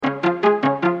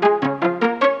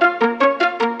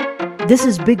This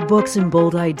is Big Books and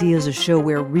Bold Ideas, a show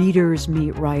where readers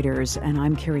meet writers, and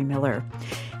I'm Carrie Miller.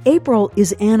 April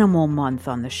is Animal Month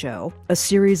on the show, a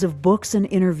series of books and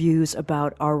interviews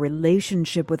about our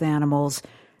relationship with animals,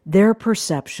 their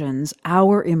perceptions,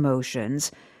 our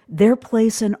emotions, their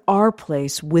place and our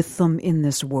place with them in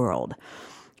this world.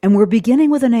 And we're beginning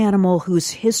with an animal whose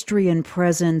history and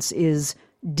presence is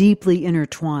deeply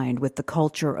intertwined with the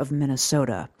culture of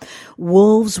Minnesota.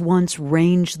 Wolves once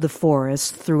ranged the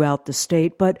forests throughout the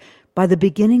state, but by the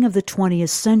beginning of the 20th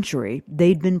century,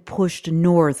 they'd been pushed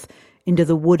north into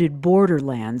the wooded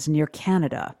borderlands near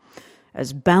Canada.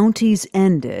 As bounties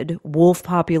ended, wolf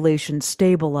populations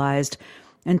stabilized,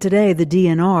 and today the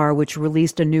DNR, which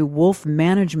released a new wolf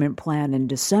management plan in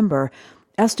December,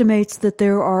 estimates that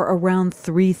there are around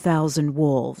 3,000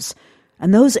 wolves.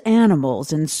 And those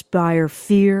animals inspire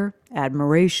fear,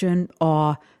 admiration,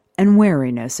 awe, and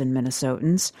wariness in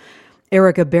Minnesotans.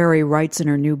 Erica Berry writes in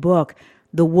her new book,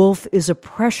 "The wolf is a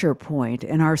pressure point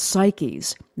in our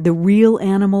psyches. The real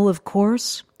animal, of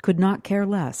course, could not care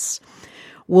less."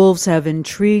 Wolves have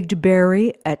intrigued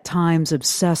Berry, at times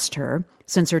obsessed her,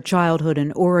 since her childhood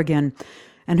in Oregon,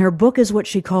 and her book is what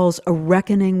she calls a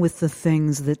reckoning with the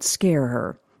things that scare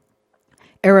her.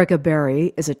 Erica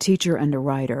Berry is a teacher and a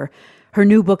writer. Her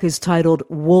new book is titled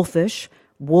Wolfish,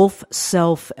 Wolf,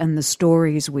 Self, and the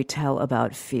Stories We Tell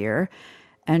About Fear.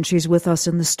 And she's with us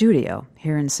in the studio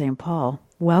here in St. Paul.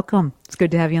 Welcome. It's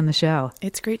good to have you on the show.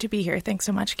 It's great to be here. Thanks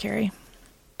so much, Carrie.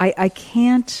 I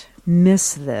can't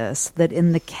miss this, that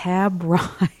in the cab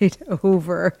ride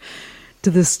over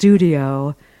to the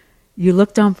studio, you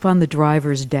looked up on the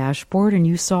driver's dashboard and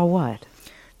you saw what?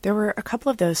 There were a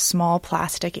couple of those small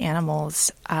plastic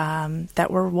animals that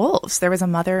were wolves. There was a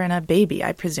mother and a baby,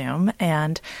 I presume,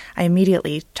 and I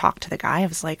immediately talked to the guy. I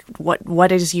was like,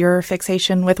 "What is your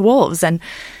fixation with wolves?" And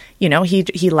you know,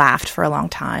 he laughed for a long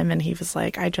time, and he was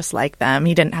like, "I just like them."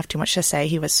 He didn't have too much to say.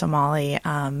 He was Somali,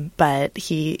 but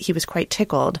he was quite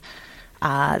tickled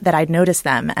that I'd noticed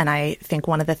them. And I think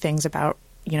one of the things about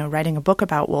writing a book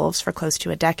about wolves for close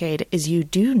to a decade is you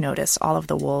do notice all of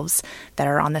the wolves that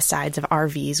are on the sides of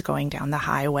RVs going down the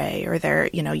highway, or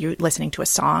you're listening to a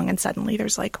song and suddenly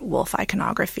there's like wolf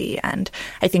iconography. And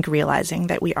I think realizing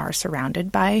that we are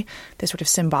surrounded by this sort of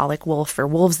symbolic wolf, or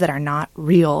wolves that are not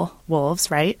real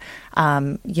wolves, right?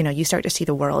 You start to see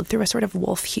the world through a sort of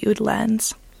wolf-hued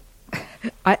lens.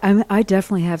 I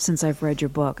definitely have since I've read your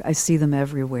book. I see them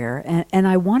everywhere. And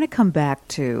I want to come back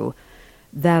to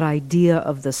that idea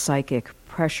of the psychic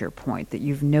pressure point that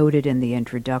you've noted in the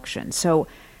introduction. So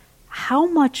how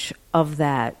much of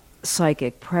that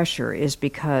psychic pressure is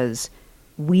because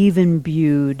we've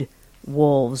imbued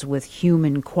wolves with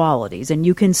human qualities? And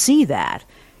you can see that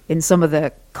in some of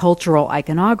the cultural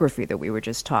iconography that we were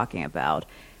just talking about.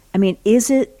 I mean,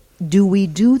 do we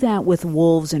do that with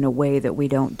wolves in a way that we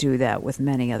don't do that with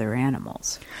many other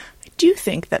animals? I do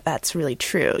think that that's really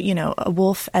true. A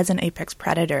wolf as an apex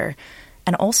predator,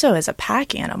 and also as a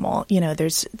pack animal,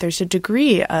 there's a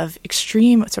degree of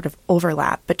extreme sort of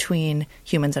overlap between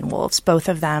humans and wolves. Both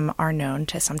of them are known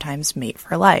to sometimes mate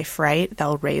for life, right?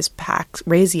 They'll raise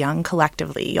young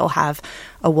collectively. You'll have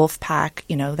a wolf pack,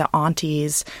 the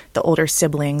aunties, the older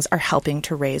siblings are helping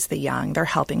to raise the young. They're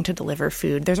helping to deliver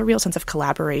food. There's a real sense of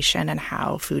collaboration and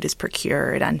how food is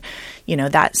procured. And,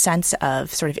 that sense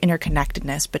of sort of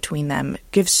interconnectedness between them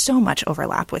gives so much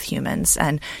overlap with humans.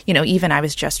 And, even I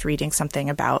was just reading something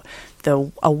about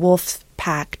a wolf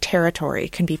pack territory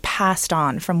can be passed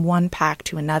on from one pack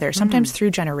to another, sometimes through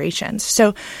generations.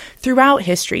 So throughout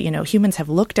history, humans have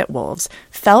looked at wolves,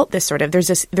 felt this sort of,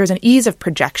 there's an ease of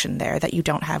projection there that you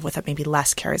don't have with a maybe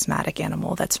less charismatic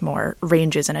animal that's more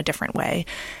ranges in a different way.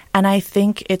 And I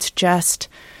think it's just,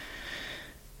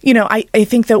 I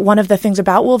think that one of the things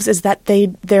about wolves is that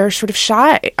they're sort of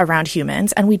shy around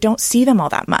humans, and we don't see them all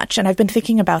that much. And I've been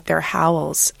thinking about their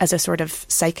howls as a sort of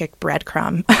psychic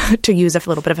breadcrumb, to use a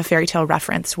little bit of a fairy tale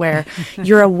reference, where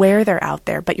you're aware they're out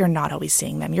there, but you're not always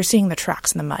seeing them. You're seeing the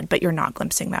tracks in the mud, but you're not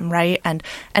glimpsing them, right? And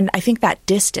I think that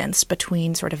distance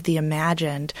between sort of the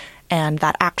imagined and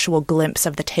that actual glimpse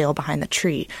of the tail behind the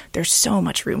tree, there's so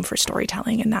much room for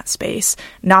storytelling in that space.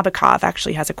 Nabokov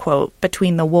actually has a quote,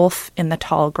 "Between the wolf in the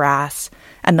tall grass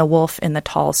and the wolf in the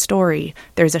tall story,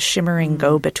 there's a shimmering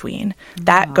go-between.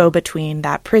 That go-between,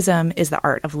 that prism, is the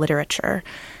art of literature."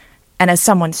 And as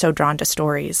someone so drawn to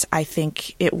stories, I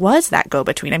think it was that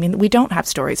go-between. I mean, we don't have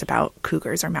stories about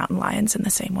cougars or mountain lions in the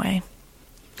same way.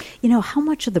 How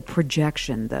much of the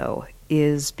projection, though,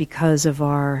 is because of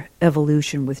our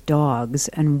evolution with dogs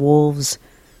and wolves'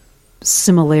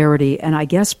 similarity and, I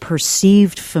guess,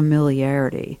 perceived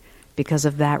familiarity because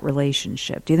of that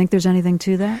relationship. Do you think there's anything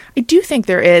to that? I do think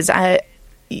there is.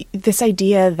 This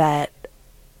idea that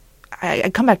I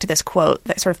come back to this quote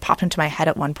that sort of popped into my head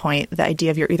at one point, the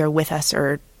idea of you're either with us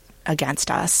or against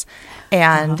us.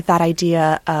 And that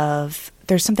idea of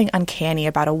there's something uncanny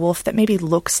about a wolf that maybe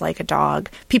looks like a dog.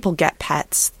 People get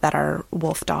pets that are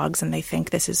wolf dogs and they think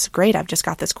this is great, I've just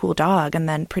got this cool dog. And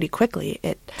then pretty quickly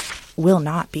it will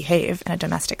not behave in a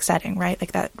domestic setting, right?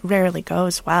 Like that rarely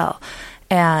goes well.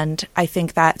 And I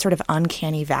think that sort of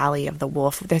uncanny valley of the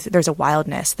wolf, there's a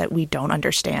wildness that we don't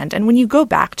understand. And when you go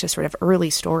back to sort of early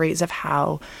stories of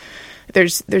how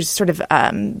there's sort of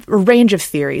a range of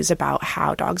theories about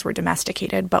how dogs were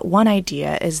domesticated, but one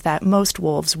idea is that most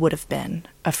wolves would have been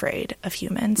afraid of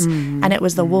humans. And it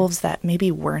was the wolves that maybe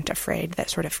weren't afraid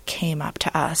that sort of came up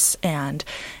to us, and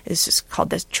is just called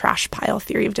the trash pile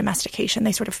theory of domestication.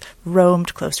 They sort of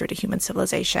roamed closer to human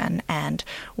civilization and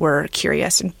were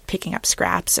curious and picking up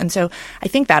scraps. And so I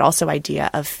think that also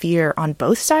idea of fear on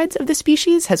both sides of the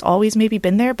species has always maybe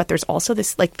been there, but there's also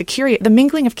this, like the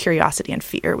mingling of curiosity and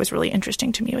fear was really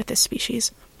interesting to me with this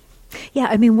species. Yeah,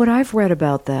 I mean, what I've read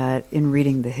about that in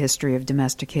reading the history of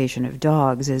domestication of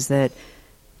dogs is that,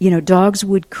 you know, dogs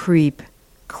would creep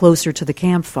closer to the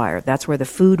campfire. That's where the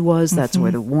food was, that's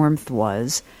where the warmth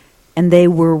was, and they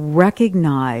were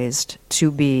recognized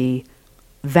to be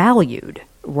valued,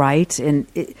 right? And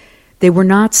they were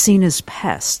not seen as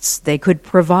pests. They could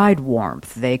provide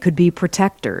warmth. They could be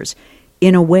protectors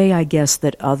in a way, I guess,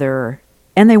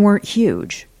 and they weren't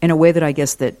huge, in a way that I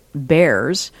guess that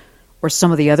bears or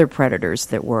some of the other predators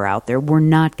that were out there were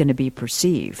not going to be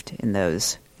perceived in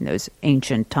those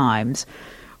ancient times.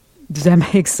 Does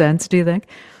that make sense, do you think?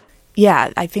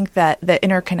 Yeah, I think that the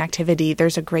interconnectivity,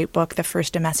 there's a great book, The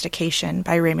First Domestication,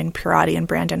 by Raymond Perotti and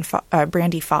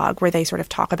Brandy Fogg, where they sort of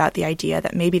talk about the idea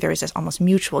that maybe there is this almost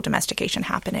mutual domestication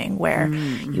happening where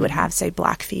you would have, say,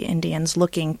 Blackfeet Indians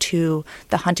looking to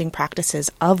the hunting practices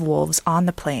of wolves on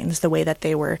the plains, the way that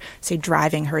they were, say,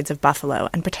 driving herds of buffalo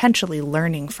and potentially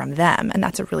learning from them. And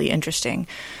that's a really interesting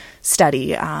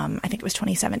study. I think it was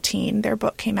 2017, their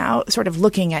book came out, sort of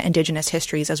looking at indigenous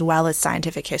histories as well as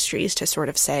scientific histories to sort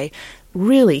of say,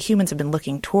 really, humans have been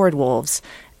looking toward wolves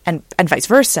and vice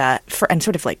versa, and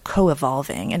sort of like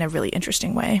co-evolving in a really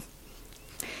interesting way.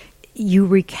 You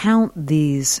recount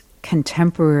these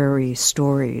contemporary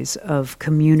stories of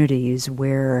communities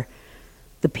where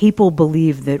the people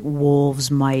believed that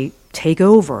wolves might take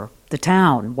over the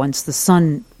town once the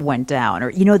sun went down,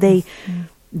 or, you know,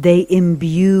 they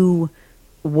imbue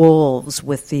wolves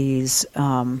with these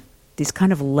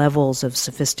kind of levels of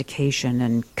sophistication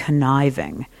and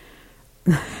conniving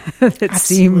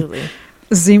that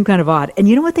seem kind of odd. And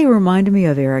you know what they reminded me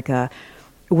of, Erica?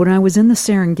 When I was in the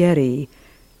Serengeti,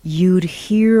 you'd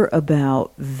hear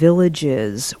about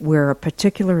villages where a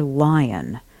particular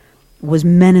lion was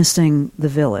menacing the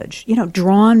village, you know,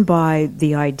 drawn by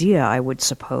the idea, I would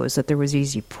suppose, that there was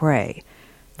easy prey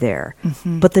there.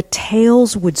 But the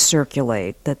tales would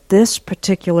circulate that this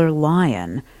particular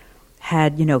lion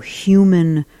had, you know,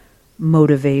 human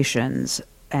motivations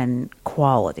and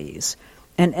qualities.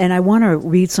 And I want to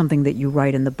read something that you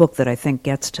write in the book that I think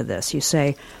gets to this. You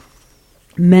say,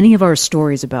 many of our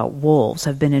stories about wolves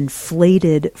have been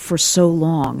inflated for so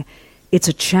long, it's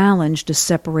a challenge to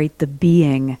separate the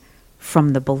being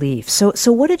from the belief.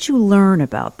 So what did you learn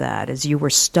about that as you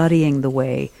were studying the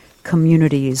way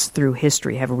communities through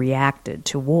history have reacted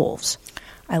to wolves?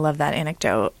 I love that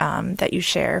anecdote that you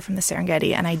share from the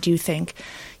Serengeti. And I do think,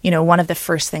 you know, one of the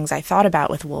first things I thought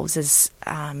about with wolves is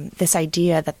this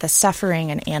idea that the suffering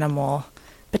an animal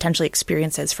potentially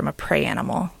experiences from a prey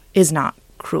animal is not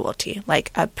cruelty.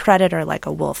 Like a predator like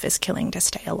a wolf is killing to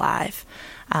stay alive.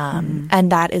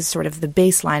 And that is sort of the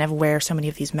baseline of where so many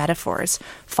of these metaphors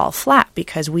fall flat,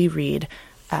 because we read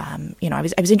you know, I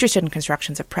was interested in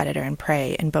constructions of predator and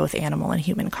prey in both animal and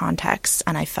human contexts,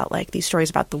 and I felt like these stories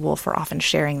about the wolf were often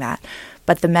sharing that.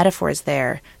 But the metaphors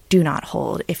there do not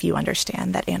hold if you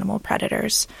understand that animal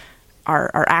predators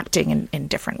are acting in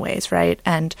different ways, right?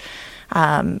 And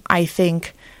I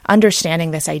think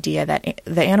understanding this idea that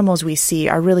the animals we see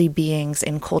are really beings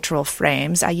in cultural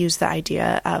frames. I use the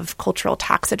idea of cultural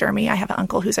taxidermy. I have an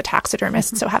uncle who's a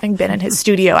taxidermist, so having been in his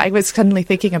studio, I was suddenly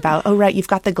thinking about, oh, right, you've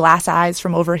got the glass eyes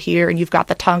from over here, and you've got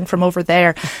the tongue from over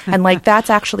there. And, like, that's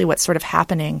actually what's sort of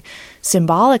happening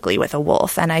symbolically with a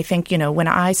wolf. And I think, when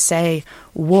I say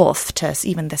wolf to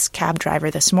even this cab driver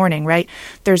this morning, right,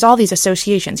 there's all these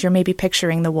associations. You're maybe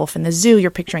picturing the wolf in the zoo.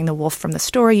 You're picturing the wolf from the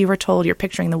story you were told. You're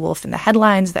picturing the wolf in the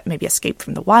headlines that maybe escaped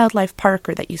from the wildlife park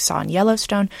or that you saw in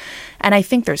Yellowstone. And I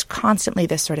think there's constantly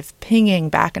this sort of pinging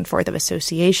back and forth of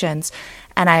associations.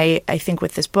 And I think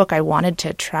with this book, I wanted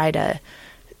to try to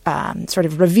sort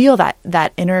of reveal that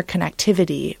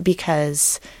interconnectivity,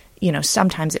 because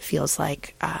sometimes it feels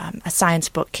like a science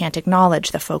book can't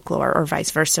acknowledge the folklore or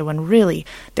vice versa, when really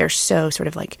they're so sort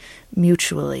of like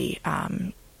mutually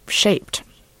shaped.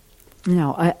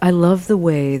 I love the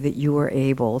way that you were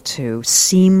able to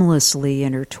seamlessly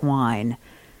intertwine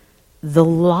the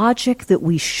logic that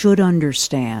we should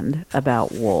understand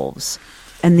about wolves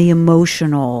and the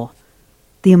emotionality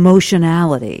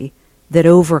that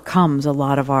overcomes a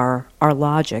lot of our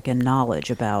logic and knowledge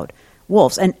about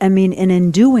wolves. And I mean, and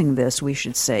in doing this, we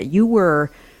should say, you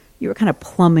were kind of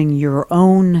plumbing your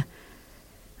own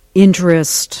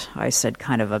interest, I said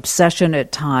kind of obsession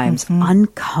at times,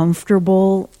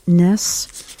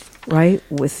 uncomfortableness, right,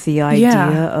 with the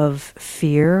idea of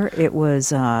fear. It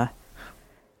was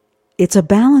it's a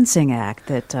balancing act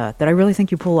that I really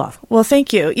think you pull off. Well,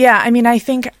 thank you. Yeah, I mean, I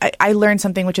think I learned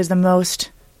something, which is the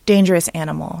most dangerous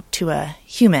animal to a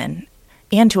human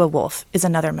and to a wolf is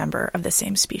another member of the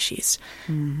same species.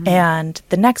 Mm-hmm. And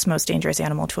the next most dangerous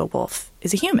animal to a wolf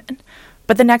is a human.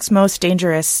 But the next most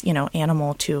dangerous,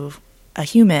 animal to a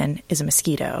human is a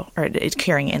mosquito, or it's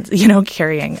carrying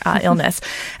illness.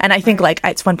 And I think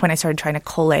at one point I started trying to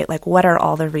collate, what are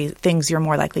all the things you're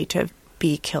more likely to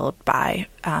be killed by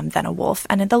than a wolf.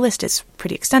 And the list is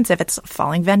pretty extensive. It's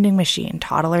falling vending machine,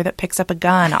 toddler that picks up a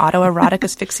gun, autoerotic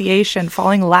asphyxiation,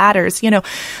 falling ladders,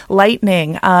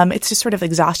 lightning. It's just sort of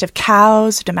exhaustive.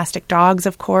 Cows, domestic dogs,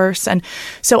 of course. And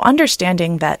so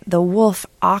understanding that the wolf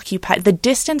occupied the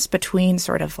distance between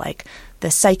sort of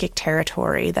the psychic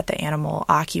territory that the animal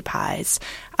occupies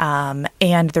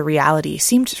and the reality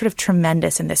seemed sort of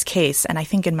tremendous in this case. And I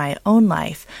think in my own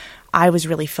life, I was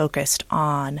really focused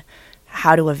on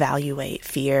how to evaluate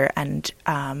fear. And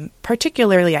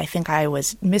particularly, I think I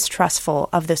was mistrustful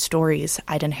of the stories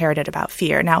I'd inherited about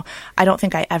fear. Now, I don't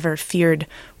think I ever feared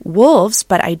wolves,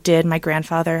 but I did. My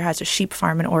grandfather has a sheep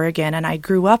farm in Oregon, and I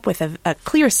grew up with a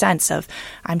clear sense of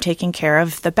I'm taking care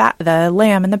of the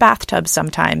lamb in the bathtub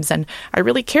sometimes, and I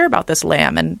really care about this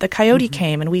lamb. And the coyote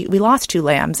came, and we lost 2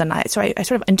 lambs. And I sort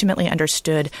of intimately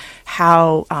understood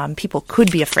how people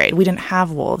could be afraid. We didn't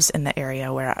have wolves in the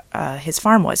area where his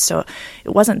farm was, so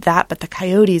it wasn't that, but the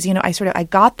coyotes, I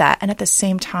got that. And at the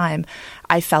same time,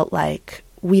 I felt like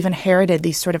we've inherited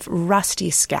these sort of rusty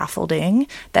scaffolding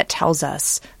that tells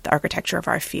us the architecture of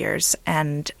our fears.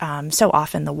 And so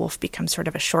often the wolf becomes sort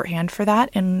of a shorthand for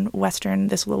that in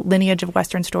this little lineage of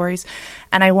Western stories.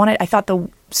 And I thought the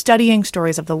studying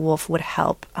stories of the wolf would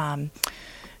help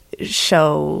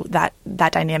show that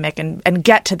dynamic and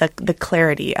get to the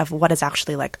clarity of what is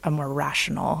actually a more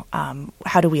rational,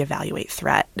 how do we evaluate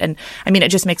threat? And I mean, it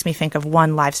just makes me think of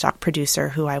one livestock producer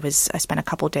who I spent a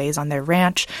couple days on their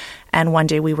ranch, and one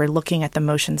day we were looking at the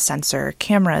motion sensor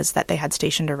cameras that they had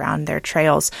stationed around their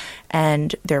trails,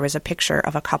 and there was a picture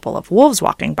of a couple of wolves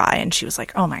walking by, and she was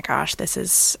like, oh my gosh, this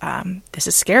is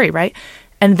scary, right?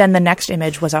 And then the next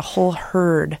image was a whole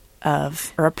herd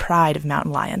or a pride of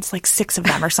mountain lions, 6 of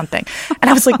them or something.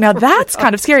 And I was like, now that's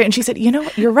kind of scary. And she said,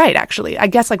 you're right, actually. I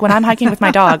guess when I'm hiking with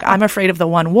my dog, I'm afraid of the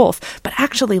one wolf, but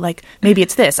actually maybe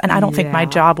it's this. And I don't think my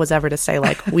job was ever to say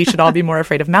we should all be more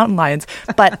afraid of mountain lions,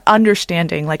 but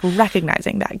understanding,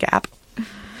 recognizing that gap.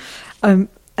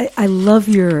 I love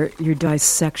your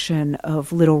dissection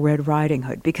of Little Red Riding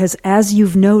Hood, because as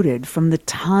you've noted, from the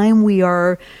time we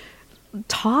are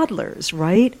toddlers,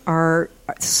 right, are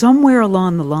somewhere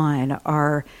along the line,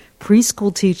 our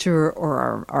preschool teacher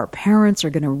or our parents are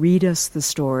going to read us the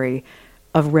story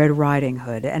of Red Riding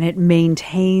Hood, and it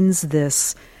maintains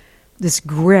this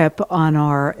grip on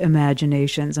our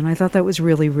imaginations. And I thought that was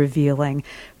really revealing.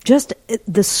 Just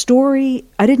the story,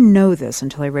 I didn't know this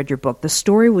until I read your book. The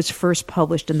story was first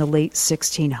published in the late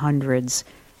 1600s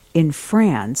in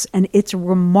France, and it's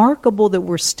remarkable that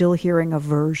we're still hearing a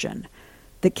version.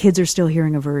 That kids are still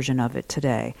hearing a version of it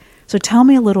today. So tell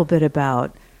me a little bit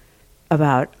about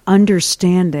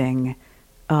understanding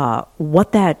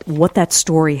what that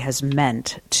story has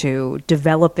meant to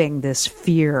developing this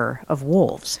fear of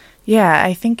wolves. Yeah,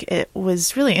 I think it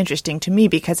was really interesting to me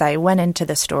because I went into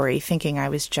the story thinking I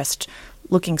was just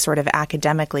looking sort of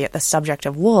academically at the subject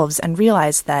of wolves and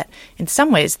realized that in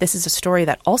some ways this is a story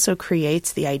that also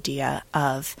creates the idea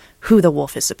of who the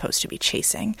wolf is supposed to be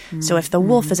chasing. So if the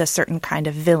wolf is a certain kind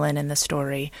of villain in the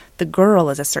story, the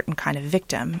girl is a certain kind of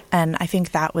victim. And I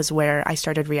think that was where I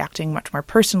started reacting much more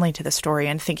personally to the story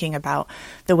and thinking about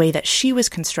the way that she was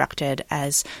constructed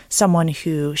as someone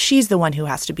who, she's the one who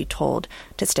has to be told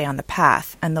to stay on the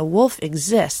path. And the wolf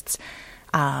exists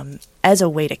as a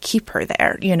way to keep her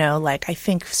there. You know, like I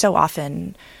think so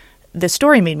often the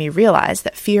story made me realize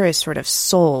that fear is sort of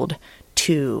sold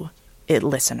to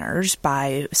listeners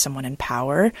by someone in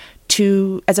power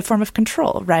as a form of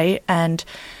control, right? And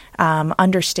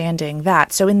understanding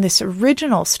that. So in this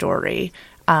original story,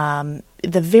 the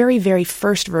very, very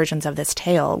first versions of this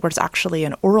tale was actually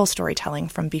an oral storytelling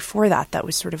from before that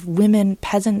was sort of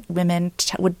peasant women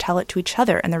would tell it to each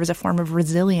other. And there was a form of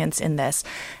resilience in this,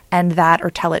 and that, or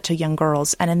tell it to young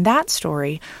girls. And in that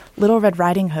story, Little Red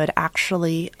Riding Hood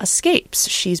actually escapes.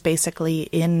 She's basically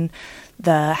in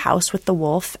the house with the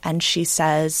wolf, and she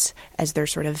says, as they're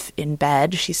sort of in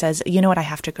bed, she says, you know what, I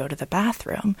have to go to the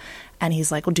bathroom. And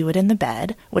he's like, well, do it in the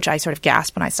bed, which I sort of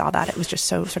gasped when I saw that. It was just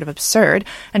so sort of absurd.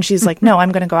 And she's like, no,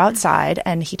 I'm going to go outside.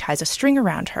 And he ties a string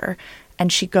around her.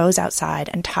 And she goes outside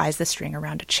and ties the string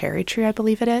around a cherry tree, I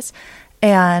believe it is,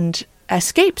 and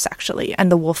escapes, actually.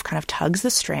 And the wolf kind of tugs the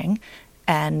string,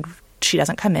 and she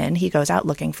doesn't come in. He goes out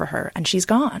looking for her, and she's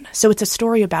gone. So it's a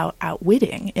story about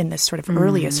outwitting in this sort of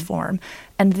earliest form.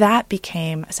 And that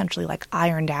became essentially like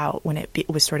ironed out when it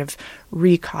was sort of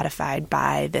recodified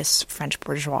by this French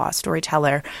bourgeois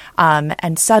storyteller.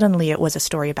 And suddenly it was a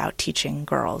story about teaching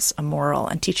girls a moral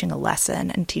and teaching a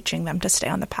lesson and teaching them to stay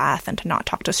on the path and to not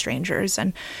talk to strangers.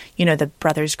 And, you know, the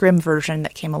Brothers Grimm version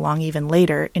that came along even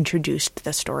later introduced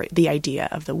the idea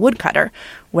of the woodcutter,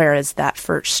 whereas that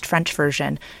first French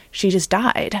version, she just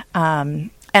died. And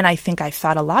I think I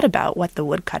thought a lot about what the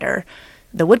woodcutter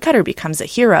becomes a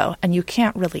hero, and you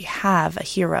can't really have a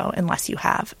hero unless you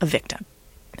have a victim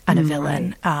and a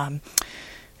villain.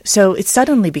 So it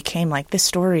suddenly became like this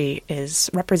story is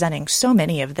representing so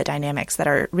many of the dynamics that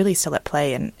are really still at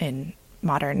play in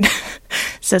modern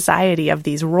society of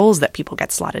these roles that people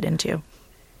get slotted into.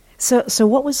 So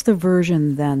what was the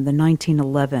version then, the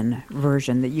 1911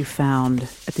 version that you found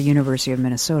at the University of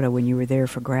Minnesota when you were there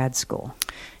for grad school?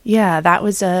 Yeah, that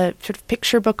was a sort of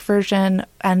picture book version,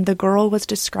 and the girl was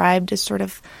described as sort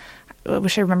of, I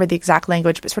wish I remembered the exact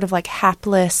language, but sort of like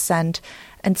hapless and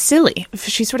silly.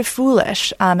 She's sort of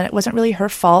foolish, and it wasn't really her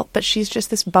fault, but she's just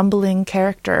this bumbling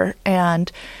character,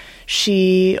 and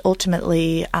she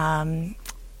ultimately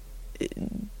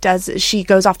she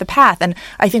goes off the path. And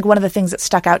I think one of the things that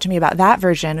stuck out to me about that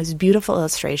version was beautiful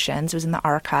illustrations. It was in the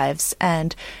archives,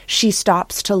 and she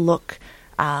stops to look.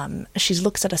 She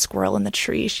looks at a squirrel in the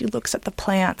tree. She looks at the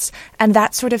plants, and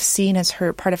that's sort of seen as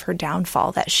her part of her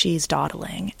downfall, that she's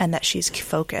dawdling and that she's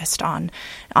focused on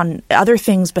other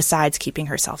things besides keeping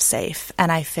herself safe.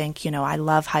 And I think, you know, I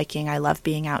love hiking. I love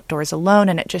being outdoors alone,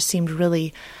 and it just seemed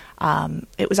really.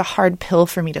 It was a hard pill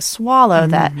for me to swallow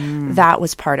that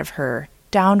was part of her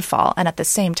downfall. And at the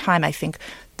same time, I think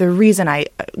the reason I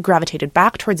gravitated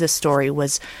back towards this story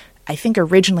was, I think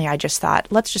originally I just thought,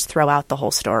 let's just throw out the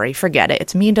whole story. Forget it.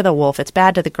 It's mean to the wolf. It's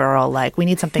bad to the girl. Like, we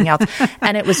need something else.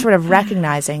 And it was sort of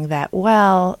recognizing that,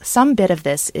 well, some bit of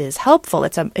this is helpful.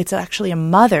 It's actually a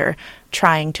mother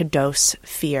trying to dose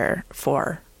fear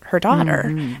for her daughter.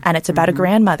 And it's about a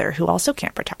grandmother who also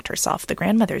can't protect herself. The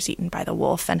grandmother's eaten by the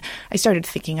wolf. And I started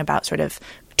thinking about sort of,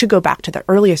 to go back to the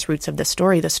earliest roots of the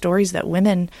stories that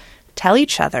women tell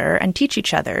each other and teach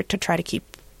each other to try to keep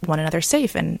one another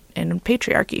safe in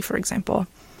patriarchy, for example.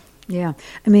 Yeah.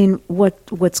 I mean,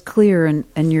 what's clear,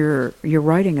 and you're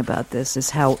writing about this, is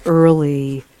how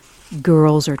early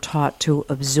girls are taught to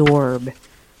absorb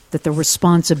that the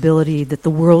responsibility, that the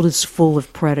world is full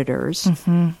of predators,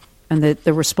 and that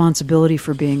the responsibility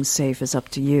for being safe is up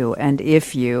to you. And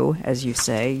if you, as you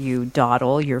say, you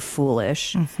dawdle, you're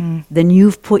foolish, then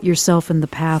you've put yourself in the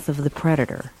path of the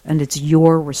predator, and it's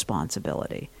your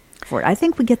responsibility for it. I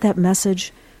think we get that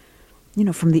message, you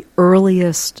know, from the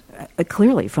earliest,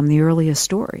 clearly from the earliest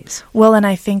stories. Well, and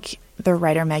I think the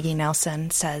writer Maggie Nelson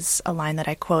says a line that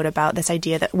I quote about this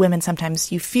idea that women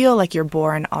sometimes, you feel like you're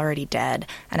born already dead.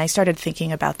 And I started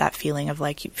thinking about that feeling of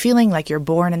like feeling like you're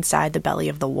born inside the belly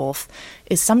of the wolf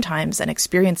is sometimes an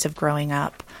experience of growing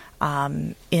up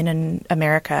in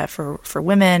America for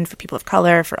women, for people of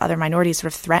color, for other minorities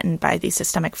sort of threatened by these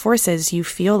systemic forces. You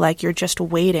feel like you're just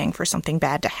waiting for something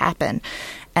bad to happen.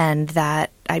 And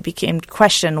that I became to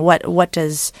question what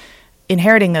does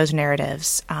inheriting those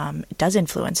narratives does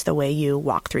influence the way you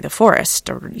walk through the forest,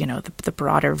 or, the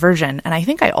broader version. And I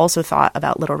think I also thought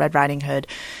about Little Red Riding Hood.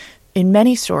 In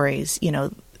many stories,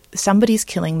 somebody's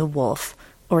killing the wolf,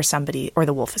 or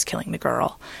the wolf is killing the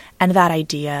girl. And that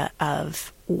idea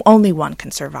of only one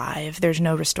can survive. There's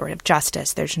no restorative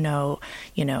justice. There's no,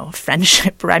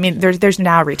 friendship. I mean, there's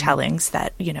now retellings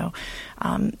that,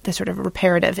 the sort of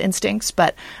reparative instincts.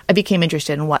 But I became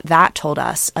interested in what that told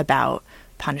us about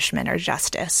punishment or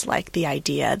justice, like the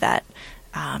idea that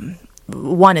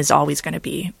one is always going to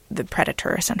be the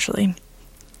predator, essentially.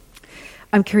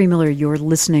 I'm Kerri Miller. You're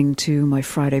listening to my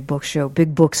Friday book show,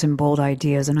 Big Books and Bold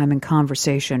Ideas, and I'm in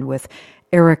conversation with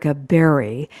Erica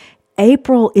Berry.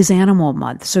 April is Animal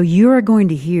Month, so you're going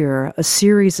to hear a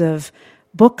series of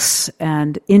books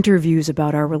and interviews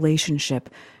about our relationship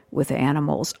with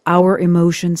animals, our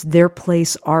emotions, their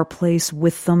place, our place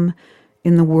with them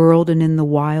in the world and in the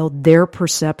wild, their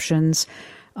perceptions.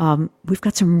 We've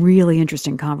got some really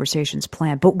interesting conversations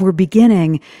planned, but we're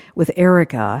beginning with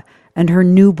Erica and her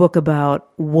new book about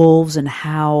wolves and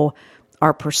how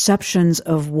our perceptions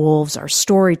of wolves, our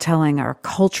storytelling, our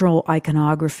cultural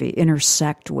iconography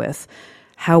intersect with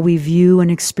how we view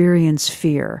and experience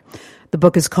fear. The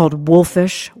book is called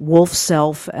Wolfish, Wolf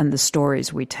Self, and the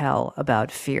Stories We Tell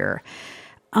About Fear.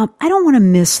 I don't want to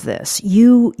miss this.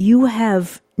 You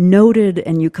have noted,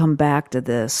 and you come back to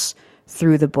this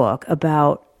through the book,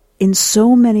 about in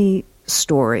so many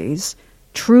stories,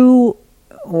 true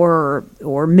or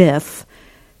myth,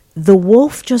 the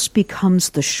wolf just becomes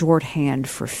the shorthand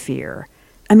for fear.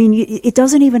 I mean, it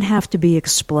doesn't even have to be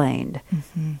explained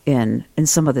in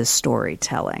some of this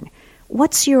storytelling.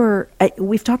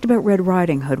 We've talked about Red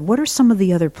Riding Hood. What are some of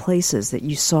the other places that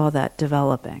you saw that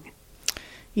developing?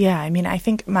 Yeah, I mean, I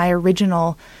think my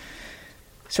original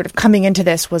sort of coming into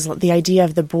this was the idea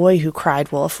of the boy who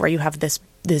cried wolf, where you have this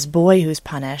boy who's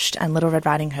punished, and Little Red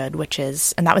Riding Hood,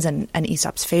 and that was an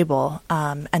Aesop's fable,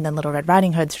 and then Little Red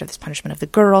Riding Hood, sort of this punishment of the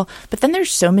girl. But then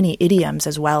there's so many idioms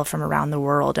as well from around the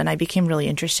world, and I became really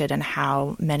interested in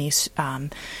how many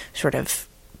sort of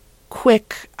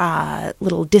quick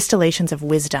little distillations of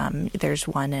wisdom. There's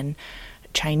one in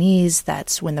Chinese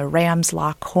that's when the rams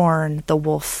lock horn, the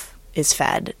wolf is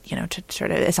fed, to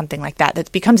sort of something like that.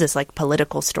 That becomes this like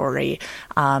political story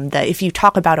that if you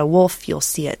talk about a wolf, you'll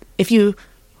see it.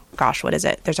 What is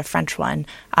it? There's a French one.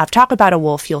 Talk about a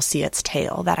wolf, you'll see its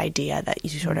tail. That idea that you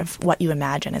sort of what you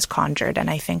imagine is conjured. And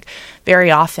I think very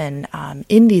often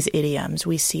in these idioms,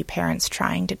 we see parents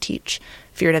trying to teach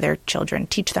fear to their children,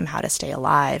 teach them how to stay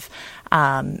alive.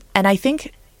 And I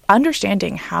think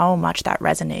understanding how much that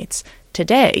resonates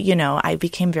today, I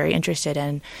became very interested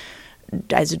in,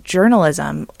 as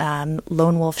journalism,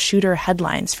 lone wolf shooter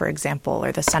headlines, for example,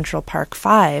 or the Central Park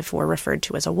Five were referred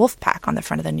to as a wolf pack on the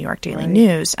front of the New York Daily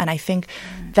News. And I think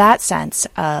that sense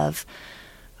of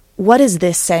what is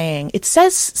this saying? It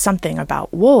says something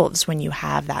about wolves when you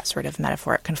have that sort of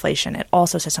metaphoric conflation. It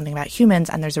also says something about humans,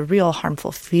 and there's a real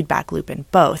harmful feedback loop in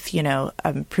both.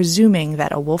 Presuming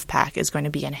that a wolf pack is going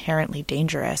to be inherently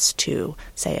dangerous to,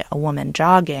 say, a woman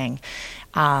jogging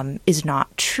is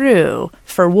not true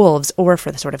for wolves, or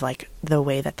for the sort of like the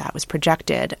way that was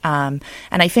projected. And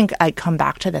I think I come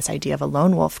back to this idea of a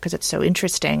lone wolf because it's so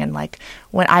interesting. And like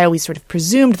when I always sort of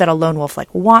presumed that a lone wolf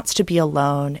like wants to be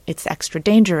alone, it's extra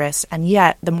dangerous. And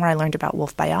yet the more I learned about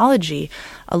wolf biology,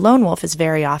 a lone wolf is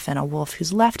very often a wolf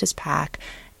who's left his pack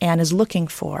and is looking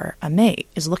for a mate,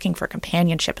 is looking for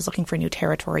companionship, is looking for new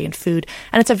territory and food.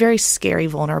 And it's a very scary,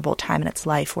 vulnerable time in its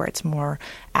life where it's more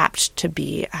apt to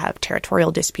have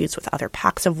territorial disputes with other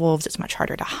packs of wolves. It's much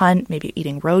harder to hunt, maybe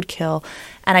eating roadkill.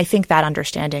 And I think that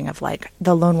understanding of like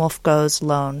the lone wolf goes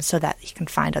lone so that he can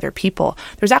find other people,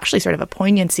 there's actually sort of a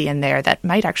poignancy in there that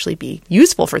might actually be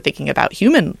useful for thinking about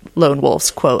human lone wolves,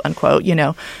 quote unquote,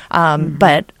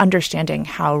 but understanding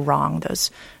how wrong those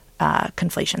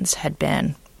conflations had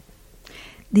been.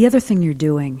 The other thing you're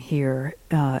doing here,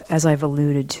 as I've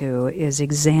alluded to, is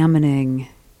examining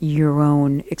your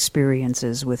own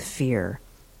experiences with fear.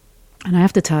 And I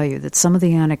have to tell you that some of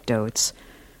the anecdotes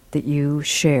that you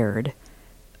shared,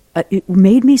 it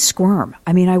made me squirm.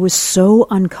 I mean, I was so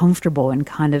uncomfortable in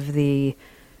kind of the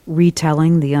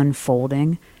retelling, the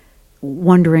unfolding,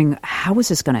 wondering, how is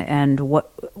this going to end?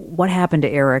 What happened to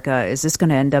Erica? Is this going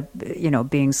to end up,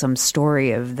 being some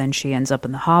story of then she ends up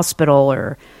in the hospital,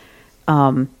 or...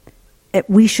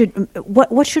 What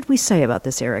should we say about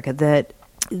this, Erica? That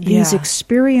these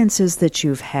experiences that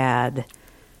you've had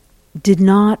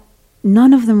none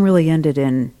of them really ended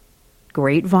in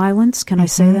great violence. Can I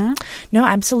say that? No,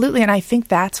 absolutely. And I think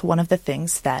that's one of the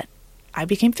things that I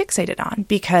became fixated on,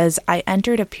 because I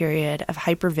entered a period of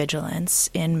hypervigilance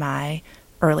in my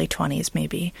early 20s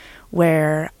maybe,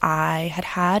 where I had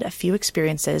had a few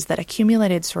experiences that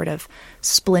accumulated sort of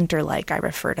splinter-like, I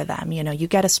refer to them. You know, you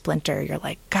get a splinter, you're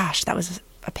like, gosh, that was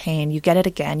a pain. You get it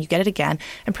again,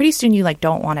 and pretty soon you like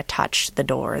don't want to touch the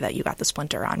door that you got the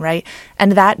splinter on, right?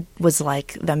 And that was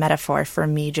like the metaphor for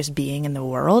me just being in the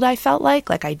world. I felt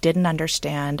like I didn't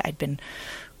understand. I'd been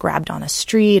grabbed on the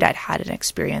street. I'd had an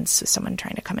experience with someone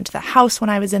trying to come into the house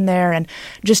when I was in there, and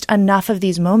just enough of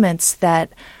these moments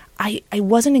that I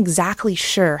wasn't exactly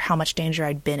sure how much danger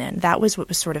I'd been in. That was what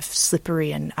was sort of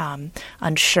slippery and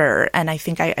unsure. And I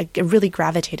think I really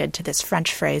gravitated to this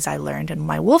French phrase I learned in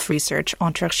my wolf research,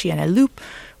 entre chien et loup,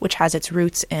 which has its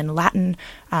roots in Latin,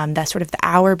 that sort of the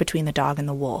hour between the dog and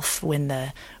the wolf, when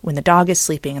the dog is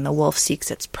sleeping and the wolf seeks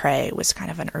its prey, was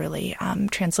kind of an early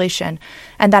translation.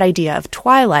 And that idea of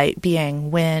twilight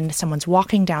being when someone's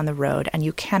walking down the road and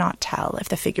you cannot tell if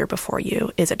the figure before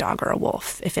you is a dog or a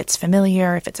wolf, if it's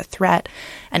familiar, if it's a threat.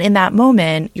 And in that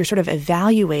moment, you're sort of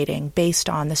evaluating based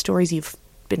on the stories you've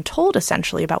been told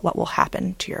essentially about what will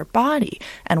happen to your body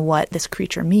and what this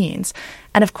creature means.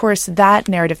 And of course, that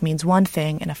narrative means one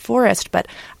thing in a forest, but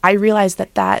I realized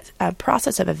that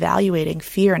process of evaluating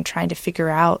fear and trying to figure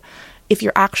out if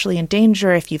you're actually in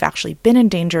danger, if you've actually been in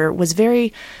danger, was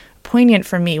very poignant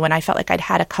for me when I felt like I'd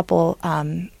had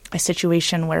a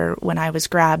situation where when I was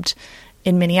grabbed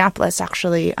in Minneapolis,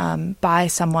 actually, by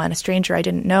someone, a stranger I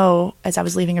didn't know, as I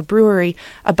was leaving a brewery,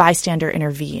 a bystander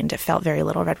intervened. It felt very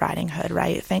Little Red Riding Hood,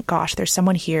 right? Thank gosh, there's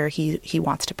someone here. He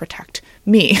wants to protect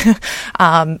me.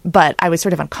 But I was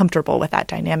sort of uncomfortable with that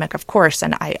dynamic, of course,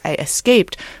 and I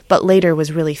escaped, but later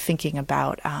was really thinking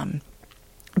about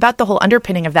the whole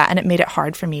underpinning of that, and it made it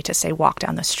hard for me to, say, walk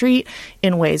down the street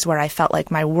in ways where I felt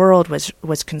like my world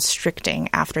was constricting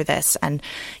after this. And,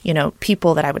 you know,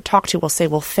 people that I would talk to will say,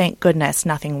 well, thank goodness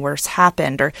nothing worse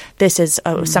happened. Or this is,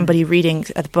 somebody reading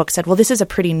the book said, well, this is a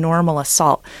pretty normal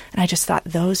assault. And I just thought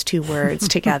those two words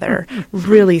together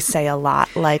really say a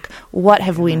lot. Like, what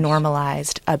have we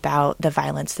normalized about the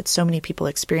violence that so many people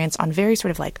experience on very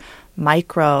sort of like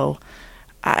micro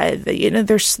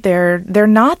they're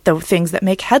not the things that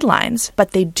make headlines,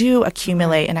 but they do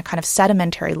accumulate in a kind of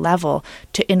sedimentary level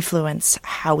to influence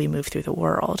how we move through the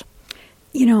world.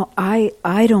 You know,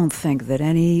 I don't think that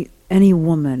any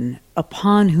woman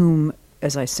upon whom,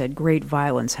 as I said, great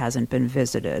violence hasn't been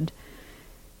visited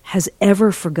has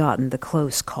ever forgotten the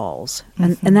close calls.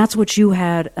 Mm-hmm. And that's what you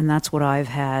had, and that's what I've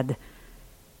had.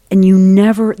 And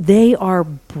they are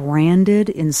branded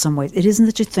in some ways. It isn't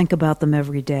that you think about them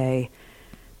every day,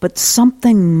 but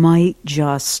something might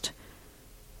just,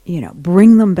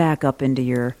 bring them back up into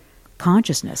your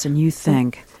consciousness. And you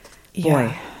think,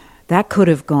 boy, that could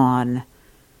have gone.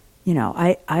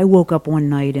 I woke up one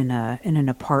night in an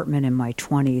apartment in my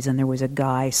 20s, and there was a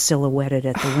guy silhouetted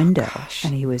at the window. Gosh.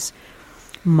 And he was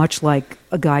much like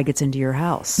a guy gets into your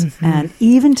house. Mm-hmm. And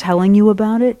even telling you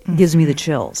about it gives me the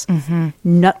chills.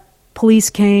 Mm-hmm.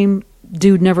 Police came,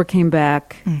 dude never came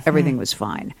back, everything was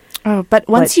fine. Oh, but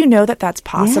once you know that that's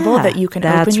possible, that you can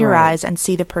open your eyes and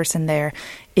see the person there,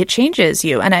 it changes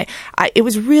you. And it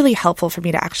was really helpful for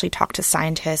me to actually talk to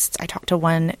scientists. I talked to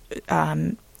one,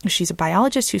 she's a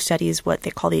biologist who studies what they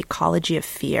call the ecology of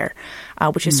fear,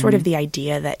 which is sort of the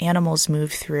idea that animals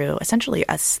move through, essentially,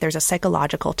 there's a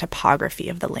psychological topography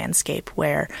of the landscape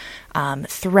where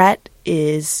threat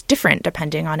is different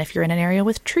depending on if you're in an area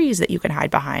with trees that you can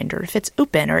hide behind, or if it's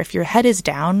open, or if your head is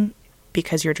down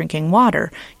because you're drinking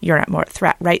water, you're at more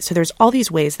threat, right? So there's all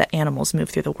these ways that animals move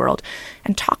through the world.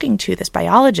 And talking to this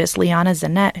biologist, Liana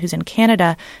Zanette, who's in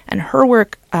Canada, and her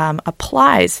work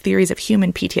applies theories of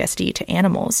human PTSD to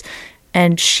animals.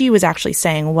 And she was actually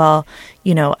saying, well,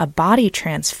 a body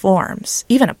transforms,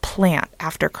 even a plant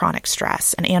after chronic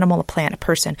stress, an animal, a plant, a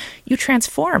person, you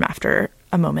transform after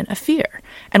a moment of fear.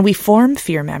 And we form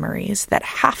fear memories that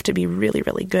have to be really,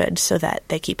 really good so that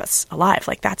they keep us alive.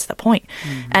 Like, that's the point.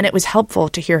 Mm-hmm. And it was helpful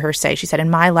to hear her say, she said, in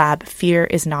my lab, fear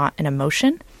is not an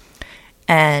emotion,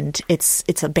 and it's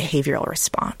a behavioral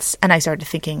response. And I started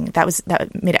thinking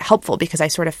that made it helpful, because I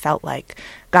sort of felt like,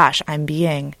 gosh, I'm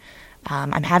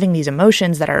having these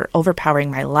emotions that are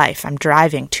overpowering my life. I'm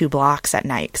driving 2 blocks at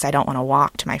night because I don't want to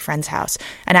walk to my friend's house,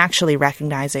 and actually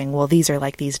recognizing, well, these are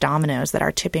like these dominoes that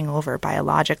are tipping over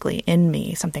biologically in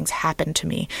me. Something's happened to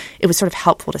me. It was sort of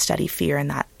helpful to study fear in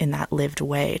that lived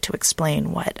way to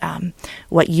explain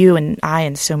what you and I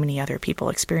and so many other people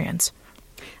experience.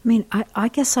 I mean, I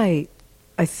guess I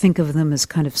think of them as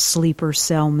kind of sleeper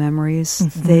cell memories.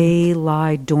 Mm-hmm. They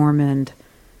lie dormant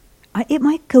it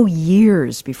might go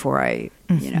years before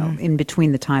in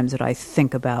between the times that I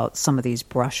think about some of these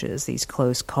brushes, these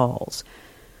close calls.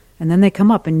 And then they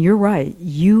come up, and you're right.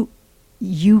 You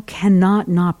cannot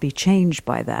not be changed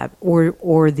by that,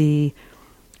 or the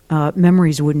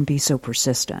memories wouldn't be so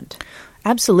persistent.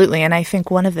 Absolutely. And I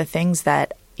think one of the things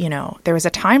that, there was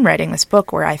a time writing this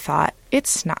book where I thought,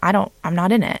 I'm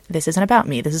not in it. This isn't about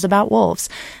me. This is about wolves.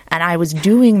 And I was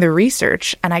doing the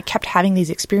research, and I kept having these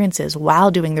experiences while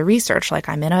doing the research. Like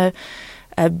I'm in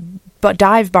a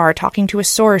dive bar talking to a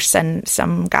source, and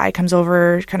some guy comes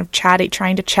over kind of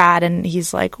trying to chat, and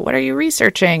he's like, what are you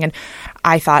researching? And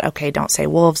I thought, okay, don't say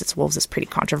wolves. Wolves is pretty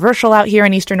controversial out here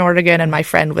in Eastern Oregon. And my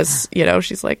friend was,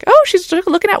 she's like, oh, she's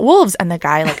looking at wolves. And the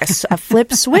guy, like a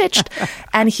flip switched,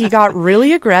 and he got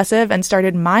really aggressive and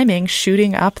started miming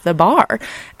shooting up the bar.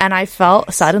 And I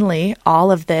felt suddenly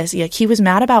all of this, he was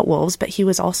mad about wolves, but he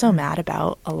was also mad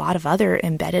about a lot of other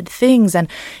embedded things. And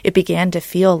it began to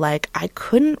feel like I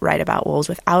couldn't write about wolves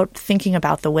without thinking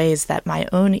about the ways that my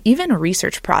own, even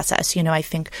research process, I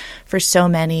think for so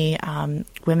many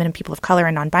women and people of color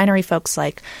and non-binary folks,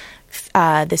 like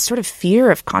this sort of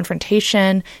fear of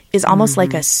confrontation is almost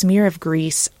like a smear of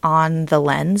grease on the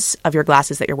lens of your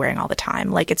glasses that you're wearing all the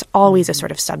time. Like it's always a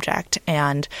sort of subject.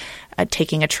 And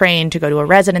taking a train to go to a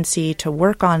residency to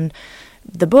work on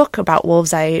the book about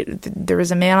wolves, there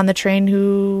was a man on the train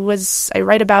who I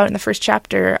write about in the first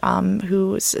chapter,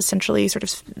 who essentially sort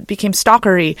of became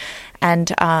stalkery.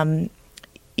 And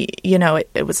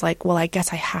it was like, well, I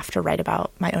guess I have to write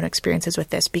about my own experiences with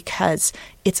this because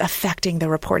it's affecting the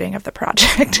reporting of the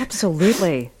project.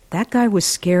 Absolutely. That guy was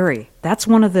scary. That's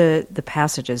one of the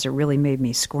passages that really made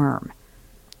me squirm.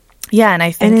 Yeah, and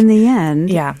I think... And in the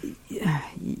end,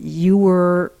 you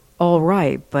were all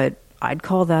right, but I'd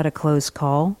call that a close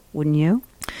call, wouldn't you?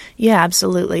 Yeah,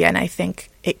 absolutely. And I think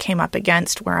it came up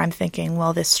against where I'm thinking,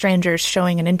 well, this stranger's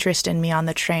showing an interest in me on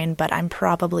the train, but I'm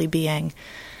probably being...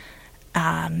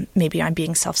 maybe I'm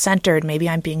being self-centered, maybe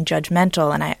I'm being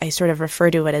judgmental, and I sort of refer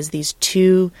to it as these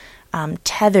two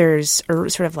tethers or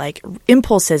sort of like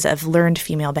impulses of learned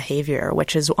female behavior,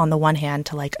 which is on the one hand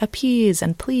to like appease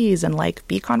and please and like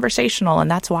be conversational.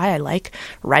 And that's why I like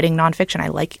writing nonfiction. I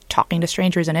like talking to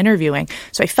strangers and interviewing.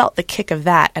 So I felt the kick of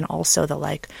that, and also the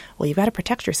like, well, you've got to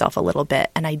protect yourself a little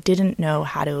bit. And I didn't know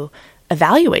how to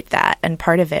evaluate that. And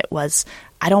part of it was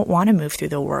I don't want to move through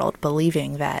the world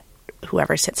believing that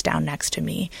whoever sits down next to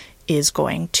me is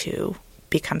going to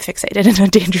become fixated in a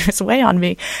dangerous way on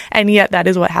me. And yet that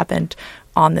is what happened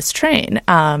on this train.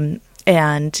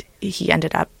 And he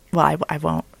ended up, well, I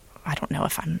don't know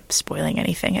if I'm spoiling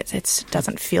anything. It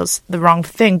doesn't feel the wrong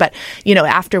thing, but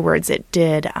afterwards it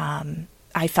did.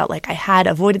 I felt like I had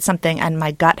avoided something and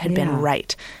my gut had been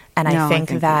right. And I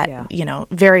think that,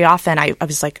 very often I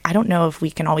was like, I don't know if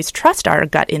we can always trust our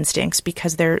gut instincts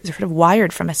because they're sort of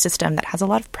wired from a system that has a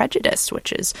lot of prejudice,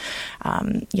 which is,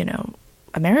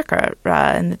 America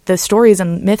and the stories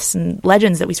and myths and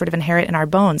legends that we sort of inherit in our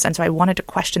bones. And so I wanted to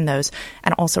question those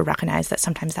and also recognize that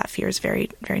sometimes that fear is very,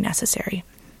 very necessary.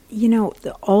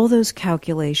 All those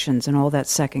calculations and all that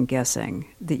second guessing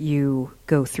that you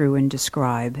go through and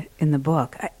describe in the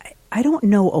book, I don't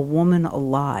know a woman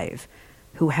alive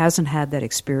who hasn't had that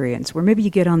experience where maybe you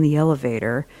get on the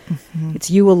elevator, it's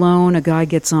you alone, a guy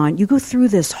gets on, you go through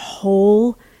this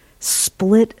whole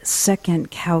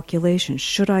split-second calculation.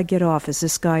 Should I get off? Is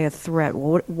this guy a threat?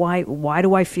 Why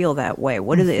do I feel that way?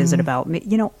 What is it about me?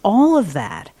 All of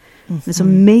that. It's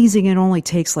amazing. It only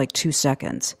takes like 2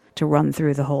 seconds to run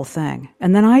through the whole thing.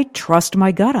 And then I trust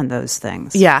my gut on those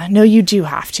things. Yeah, no, you do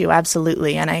have to,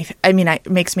 absolutely. And I mean, it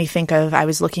makes me think of, I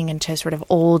was looking into sort of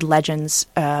old legends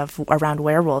around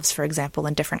werewolves, for example,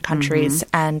 in different countries,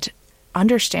 and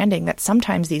understanding that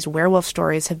sometimes these werewolf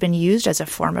stories have been used as a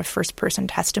form of first-person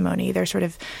testimony. They're sort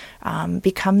of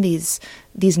become these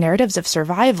narratives of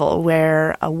survival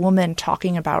where a woman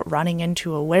talking about running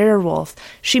into a werewolf,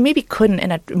 she maybe couldn't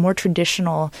in a more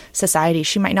traditional society.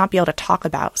 She might not be able to talk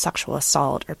about sexual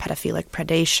assault or pedophilic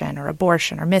predation or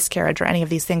abortion or miscarriage or any of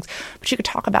these things, but she could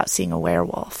talk about seeing a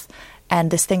werewolf.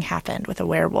 And this thing happened with a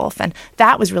werewolf. And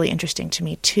that was really interesting to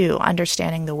me, too,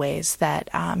 understanding the ways that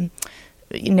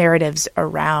narratives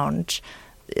around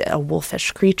a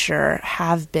wolfish creature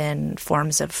have been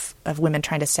forms of women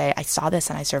trying to say, I saw this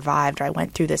and I survived, or I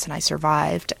went through this and I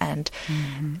survived. And,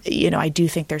 I do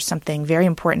think there's something very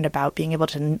important about being able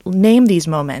to name these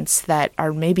moments that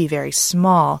are maybe very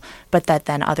small, but that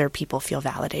then other people feel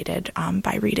validated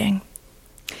by reading.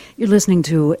 You're listening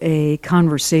to a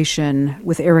conversation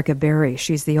with Erica Berry.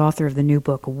 She's the author of the new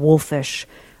book, Wolfish: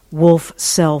 Wolf,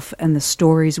 Self, and the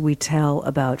Stories We Tell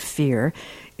About Fear.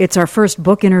 It's our first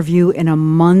book interview in a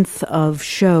month of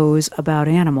shows about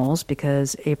animals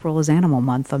because April is Animal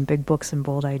Month on Big Books and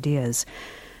Bold Ideas.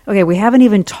 Okay, we haven't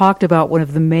even talked about one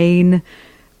of the main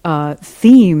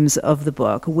themes of the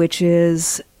book, which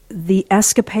is the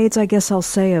escapades, I guess I'll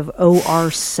say, of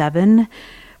OR7,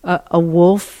 a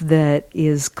wolf that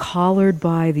is collared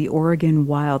by the Oregon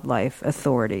Wildlife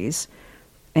Authorities,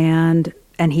 and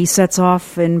he sets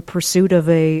off in pursuit of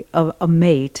a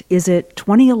mate. Is it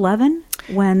 2011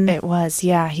 when it was?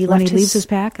 Yeah, he leaves his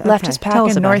pack. Left his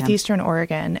pack in northeastern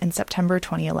Oregon in September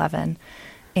 2011.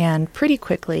 And pretty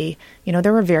quickly,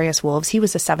 there were various wolves. He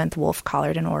was the seventh wolf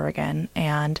collared in Oregon,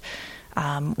 and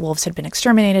wolves had been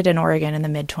exterminated in Oregon in the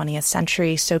mid-20th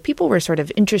century. So people were sort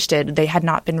of interested. They had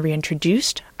not been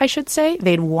reintroduced, I should say.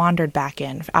 They'd wandered back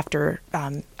in after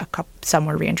some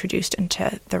were reintroduced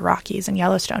into the Rockies and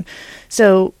Yellowstone.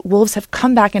 So wolves have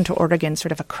come back into Oregon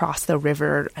sort of across the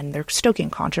river, and they're stoking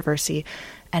controversy.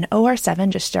 And OR7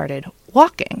 just started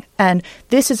walking. And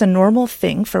this is a normal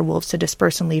thing for wolves to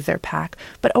disperse and leave their pack.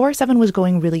 But OR7 was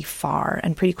going really far.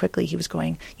 And pretty quickly he was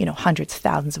going, hundreds,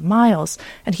 thousands of miles.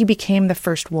 And he became the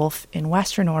first wolf in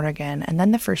Western Oregon and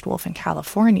then the first wolf in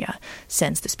California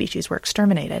since the species were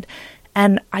exterminated.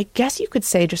 And I guess you could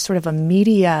say just sort of a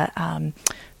media...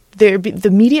 the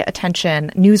media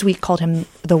attention, Newsweek called him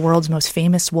the world's most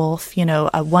famous wolf.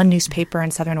 One newspaper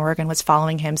in Southern Oregon was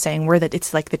following him, saying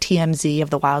it's like the TMZ of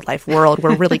the wildlife world.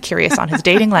 We're really curious on his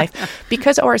dating life,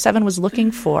 because OR7 was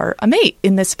looking for a mate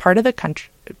in this part of the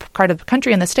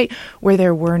country and the state where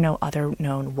there were no other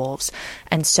known wolves.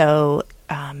 And so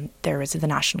there was the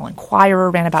National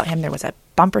Enquirer ran about him. There was a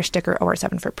bumper sticker,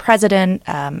 OR7 for president.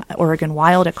 Oregon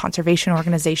Wild, a conservation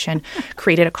organization,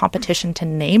 created a competition to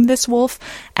name this wolf,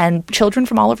 and children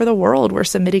from all over the world were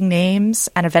submitting names,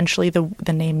 and eventually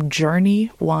the name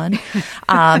Journey won.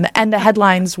 And the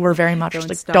headlines were very much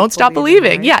Don't Stop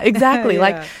Believing. Right? Yeah, exactly.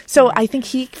 Yeah. I think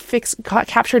he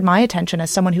captured my attention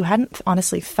as someone who hadn't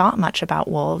honestly thought much about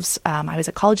wolves. I was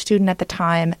a college student at the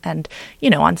time, and,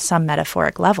 on some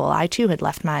metaphoric level, I too had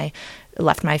left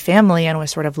my family and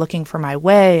was sort of looking for my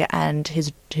way, and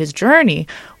his journey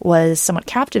was somewhat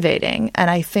captivating. And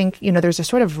I think, there's a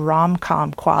sort of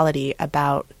rom-com quality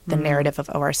about the narrative of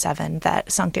OR7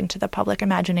 that sunk into the public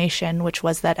imagination, which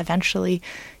was that eventually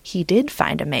he did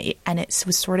find a mate, and it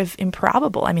was sort of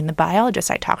improbable. I mean, the biologists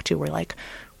I talked to were like,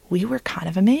 we were kind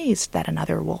of amazed that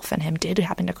another wolf and him did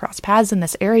happen to cross paths in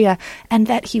this area, and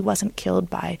that he wasn't killed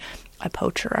by a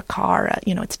poacher, a car.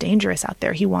 It's dangerous out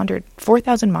there. He wandered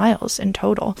 4,000 miles in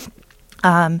total.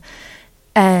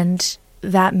 And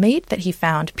that mate that he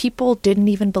found, people didn't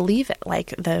even believe it.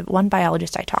 Like, the one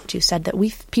biologist I talked to said that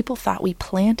people thought we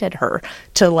planted her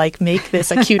to make this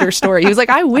a cuter story. He was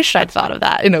like, I wish I'd thought of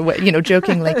that in a way,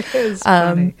 jokingly.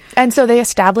 And so they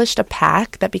established a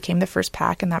pack that became the first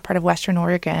pack in that part of Western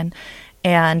Oregon.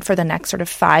 And for the next sort of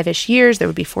 5-ish years, there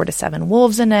would be 4 to 7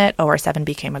 wolves in it. OR7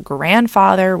 became a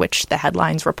grandfather, which the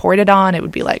headlines reported on. It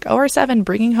would be like OR7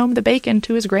 bringing home the bacon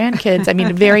to his grandkids. I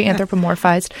mean, very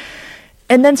anthropomorphized.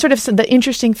 And then sort of the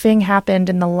interesting thing happened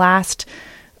in the last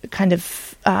kind of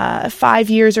 5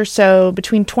 years or so,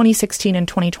 between 2016 and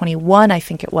 2021, I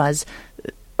think it was.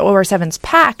 OR7's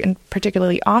pack, and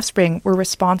particularly offspring, were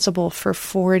responsible for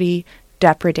 40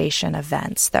 depredation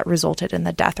events that resulted in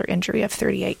the death or injury of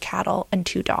 38 cattle and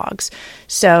 2 dogs.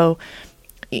 So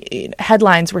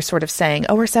headlines were sort of saying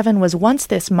OR7 was once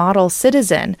this model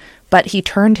citizen, but he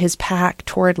turned his pack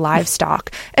toward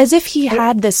livestock, as if he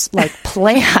had this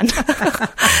plan.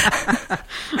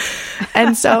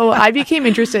 And so I became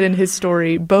interested in his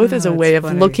story, both as a way of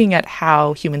looking at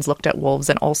how humans looked at wolves,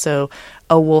 and also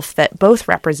a wolf that both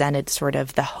represented sort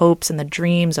of the hopes and the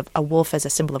dreams of a wolf as a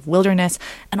symbol of wilderness,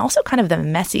 and also kind of the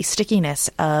messy stickiness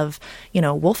of,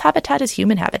 wolf habitat is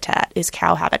human habitat, is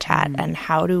cow habitat, and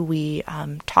how do we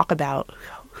talk about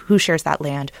who shares that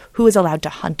land, who is allowed to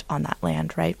hunt on that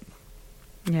land, right?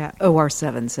 Yeah,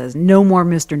 OR7 says, no more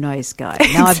Mr. Nice Guy.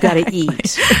 Now I've got to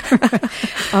eat.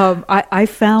 I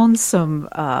found some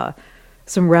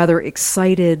rather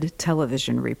excited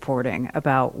television reporting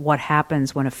about what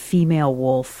happens when a female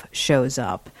wolf shows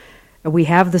up. We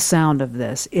have the sound of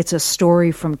this. It's a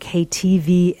story from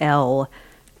KTVL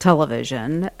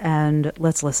television, and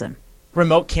let's listen.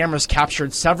 Remote cameras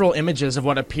captured several images of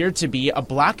what appeared to be a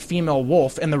black female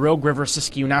wolf in the Rogue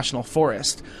River-Siskiyou National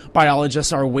Forest.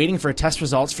 Biologists are waiting for test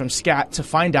results from SCAT to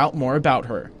find out more about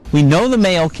her. We know the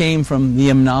male came from the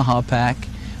Imnaha pack.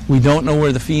 We don't know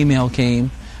where the female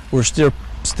came. We're still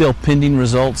pending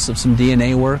results of some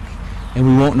DNA work, and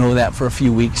we won't know that for a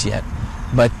few weeks yet.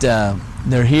 But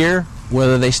they're here.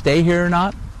 Whether they stay here or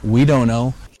not, we don't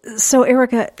know. So,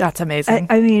 Erica, that's amazing.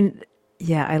 I mean,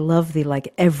 Yeah, I love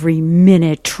the every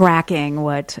minute tracking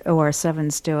what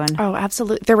OR7's doing. Oh,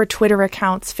 absolutely. There were Twitter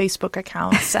accounts, Facebook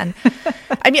accounts. And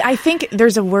I mean, I think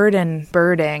there's a word in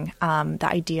birding. The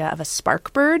idea of a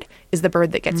spark bird is the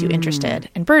bird that gets you interested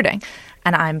in birding.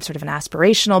 And I'm sort of an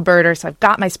aspirational birder, so I've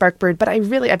got my spark bird. But I've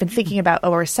been thinking about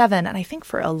OR7, and I think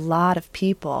for a lot of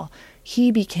people,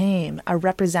 he became a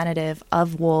representative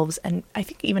of wolves. And I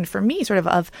think even for me, sort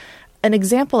of an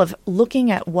example of looking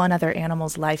at one other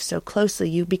animal's life so closely,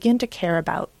 you begin to care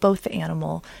about both the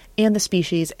animal and the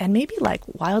species and maybe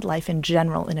wildlife in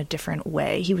general in a different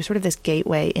way. He was sort of this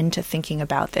gateway into thinking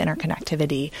about the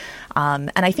interconnectivity.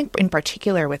 And I think in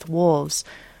particular with wolves,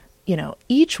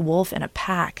 each wolf in a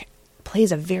pack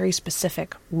plays a very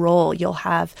specific role. You'll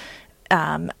have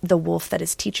the wolf that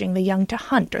is teaching the young to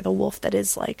hunt, or the wolf that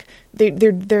is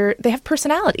they have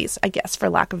personalities, I guess, for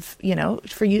lack of,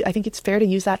 for you, I think it's fair to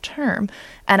use that term.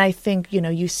 And I think,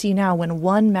 you see now when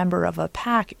one member of a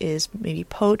pack is maybe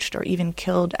poached or even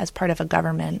killed as part of a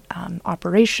government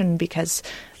operation because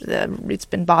it's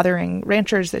been bothering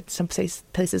ranchers at some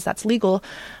places that's legal,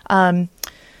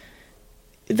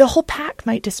 the whole pack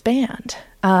might disband.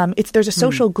 There's a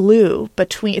social glue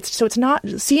between it's not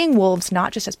seeing wolves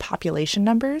not just as population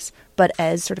numbers, but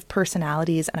as sort of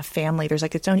personalities and a family. There's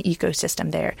its own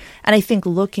ecosystem there. And I think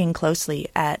looking closely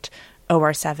at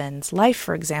OR7's life,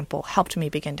 for example, helped me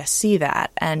begin to see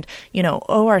that. And,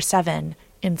 OR7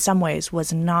 in some ways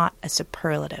was not a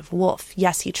superlative wolf.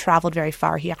 Yes, he traveled very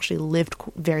far. He actually lived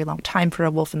a very long time for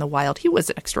a wolf in the wild. He was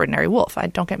an extraordinary wolf.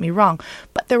 Don't get me wrong.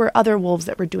 But there were other wolves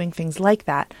that were doing things like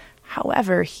that.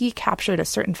 However, he captured a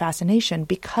certain fascination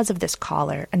because of this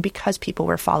collar and because people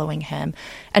were following him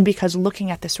and because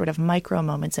looking at the sort of micro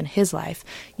moments in his life,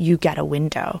 you get a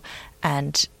window.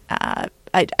 And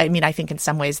I think in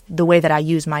some ways the way that I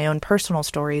use my own personal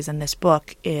stories in this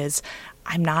book is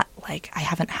I'm not I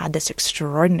haven't had this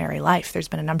extraordinary life. There's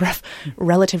been a number of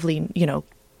relatively,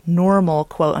 normal,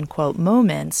 quote unquote,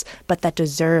 moments, but that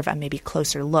deserve a maybe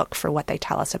closer look for what they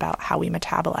tell us about how we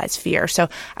metabolize fear. So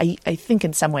I think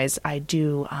in some ways I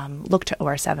do look to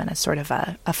OR7 as sort of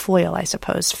a foil, I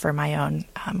suppose, for my own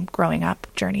growing up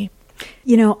journey.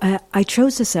 I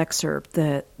chose this excerpt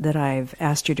that I've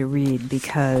asked you to read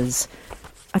because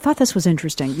I thought this was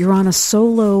interesting. You're on a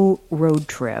solo road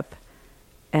trip,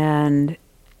 and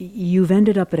you've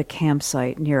ended up at a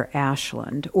campsite near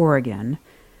Ashland, Oregon.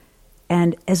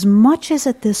 And as much as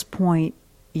at this point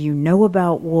you know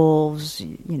about wolves,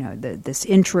 this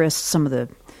interest, some of the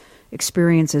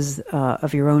experiences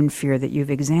of your own fear that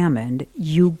you've examined,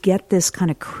 you get this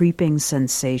kind of creeping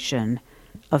sensation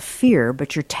of fear,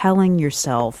 but you're telling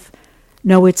yourself,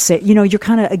 no, it's safe. You're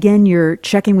kind of, again, you're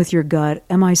checking with your gut.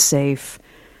 Am I safe?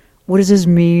 What does this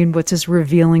mean? What's this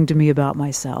revealing to me about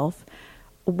myself?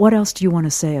 What else do you want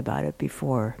to say about it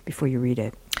before you read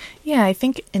it? Yeah, I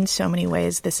think in so many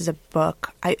ways this is a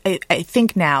book. I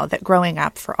think now that growing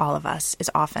up for all of us is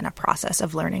often a process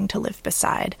of learning to live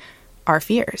beside our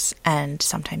fears. And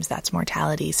sometimes that's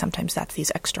mortality. Sometimes that's these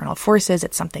external forces.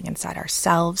 It's something inside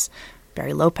ourselves.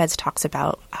 Barry Lopez talks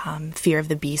about fear of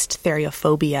the beast,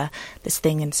 theriophobia, this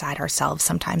thing inside ourselves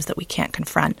sometimes that we can't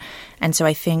confront. And so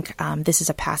I think this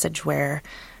is a passage where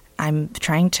I'm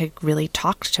trying to really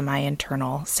talk to my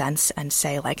internal sense and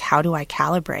say, how do I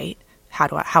calibrate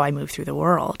how I move through the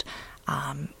world,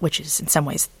 which is in some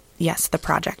ways, yes, the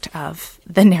project of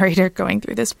the narrator going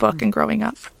through this book and growing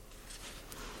up.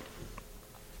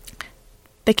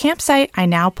 The campsite I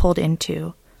now pulled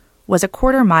into was a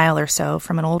quarter mile or so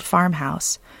from an old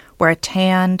farmhouse where a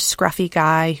tanned, scruffy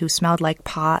guy who smelled like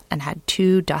pot and had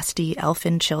 2 dusty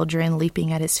elfin children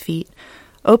leaping at his feet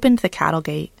opened the cattle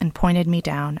gate and pointed me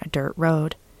down a dirt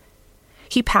road.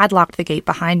 He padlocked the gate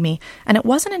behind me, and it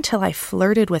wasn't until I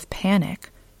flirted with panic.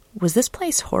 Was this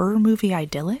place horror movie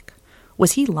idyllic?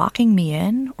 Was he locking me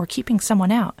in or keeping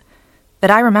someone out?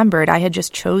 That I remembered I had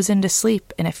just chosen to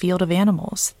sleep in a field of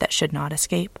animals that should not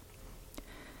escape.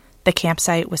 The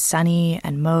campsite was sunny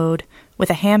and mowed, with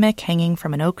a hammock hanging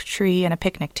from an oak tree and a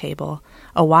picnic table,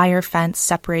 a wire fence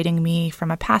separating me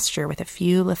from a pasture with a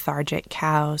few lethargic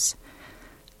cows.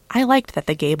 I liked that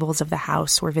the gables of the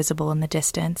house were visible in the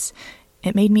distance.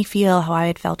 It made me feel how I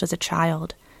had felt as a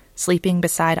child, sleeping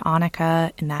beside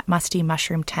Annika in that musty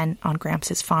mushroom tent on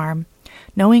Gramps' farm,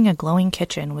 knowing a glowing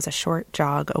kitchen was a short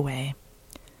jog away.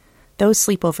 Those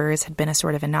sleepovers had been a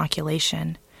sort of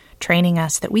inoculation, training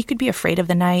us that we could be afraid of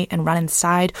the night and run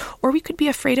inside, or we could be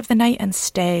afraid of the night and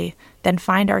stay, then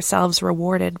find ourselves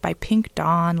rewarded by pink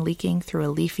dawn leaking through a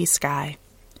leafy sky.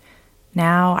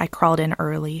 Now I crawled in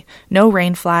early, no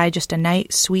rainfly, just a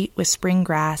night sweet with spring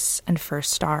grass and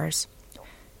first stars.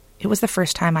 It was the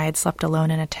first time I had slept alone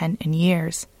in a tent in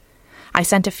years. I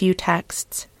sent a few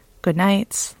texts, good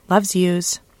nights, loves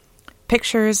yous,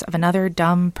 pictures of another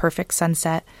dumb, perfect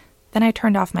sunset. Then I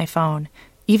turned off my phone,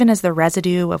 even as the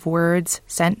residue of words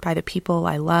sent by the people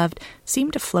I loved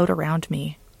seemed to float around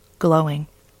me, glowing.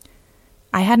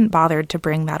 I hadn't bothered to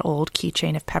bring that old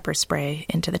keychain of pepper spray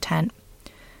into the tent.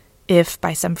 If,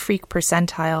 by some freak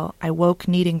percentile, I woke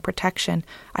needing protection,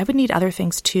 I would need other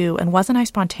things too, and wasn't I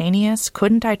spontaneous?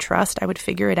 Couldn't I trust I would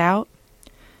figure it out?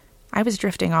 I was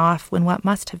drifting off when what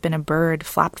must have been a bird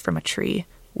flapped from a tree,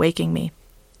 waking me.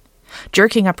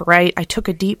 Jerking upright, I took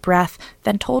a deep breath,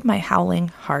 then told my howling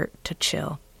heart to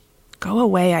chill. Go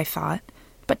away, I thought,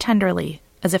 but tenderly,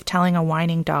 as if telling a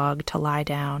whining dog to lie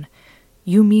down.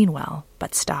 You mean well,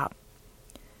 but stop.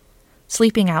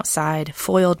 Sleeping outside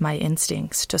foiled my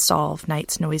instincts to solve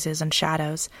night's noises and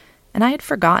shadows, and I had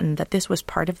forgotten that this was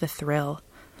part of the thrill,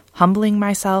 humbling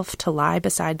myself to lie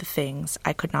beside the things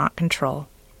I could not control.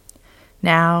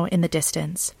 Now, in the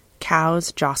distance,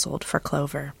 cows jostled for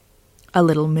clover. A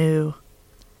little moo.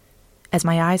 As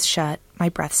my eyes shut, my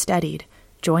breath steadied,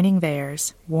 joining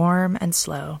theirs, warm and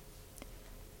slow.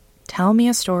 Tell me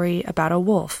a story about a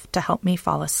wolf to help me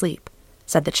fall asleep,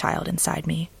 said the child inside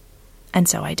me. And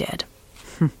so I did.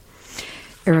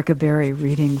 Erica Berry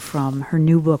reading from her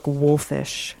new book,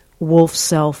 Wolfish, Wolf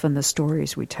Self and the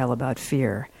Stories We Tell About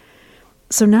Fear.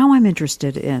 So now I'm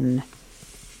interested in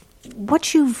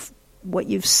what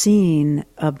you've seen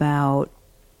about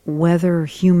whether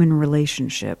human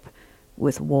relationship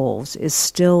with wolves is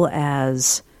still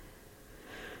as,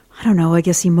 I don't know, I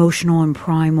guess emotional and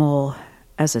primal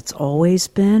as it's always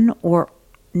been, or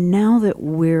now that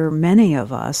many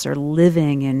of us are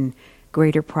living in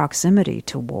greater proximity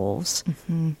to wolves,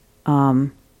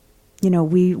 we're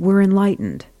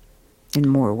enlightened in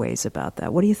more ways about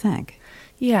that. What do you think?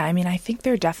 Yeah, I mean, I think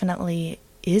there definitely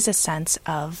is a sense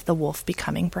of the wolf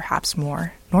becoming perhaps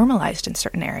more normalized in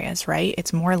certain areas, right?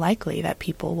 It's more likely that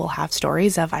people will have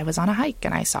stories of, I was on a hike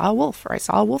and I saw a wolf, or I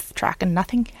saw a wolf track and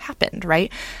nothing happened,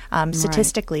 right?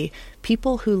 Statistically,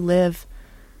 people who live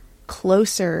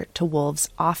closer to wolves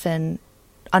often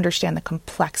understand the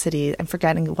complexity. I'm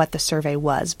forgetting what the survey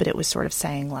was, but it was sort of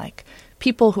saying like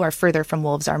people who are further from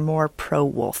wolves are more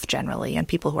pro-wolf generally, and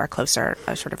people who are closer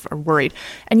are worried.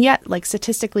 And yet, like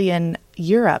statistically in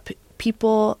Europe,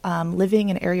 people living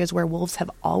in areas where wolves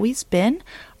have always been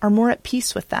are more at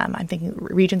peace with them. I'm thinking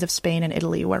regions of Spain and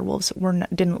Italy where wolves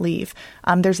didn't leave.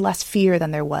 There's less fear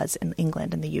than there was in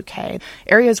England and the UK.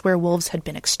 Areas where wolves had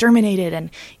been exterminated, and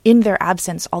in their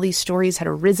absence, all these stories had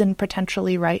arisen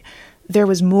potentially, right? There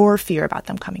was more fear about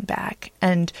them coming back.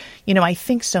 And, I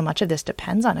think so much of this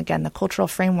depends on, again, the cultural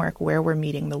framework where we're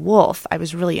meeting the wolf. I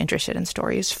was really interested in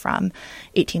stories from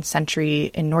 18th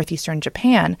century in northeastern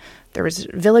Japan. There was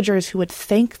villagers who would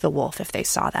thank the wolf if they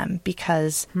saw them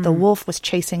because the wolf was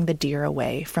chasing the deer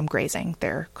away from grazing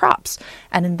their crops.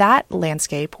 And in that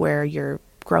landscape where you're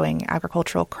growing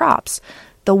agricultural crops,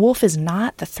 the wolf is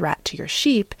not the threat to your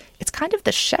sheep. It's kind of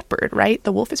the shepherd, right?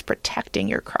 The wolf is protecting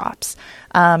your crops.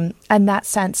 And that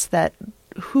sense that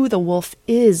who the wolf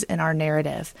is in our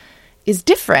narrative is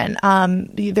different.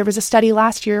 There was a study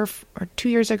last year or 2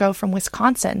 years ago from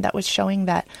Wisconsin that was showing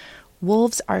that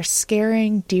wolves are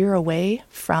scaring deer away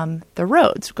from the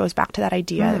roads. It goes back to that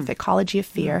idea of the ecology of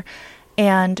fear.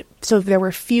 And so there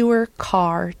were fewer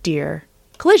car-deer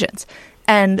collisions.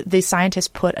 And the scientists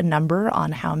put a number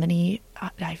on how many,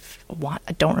 I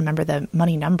don't remember the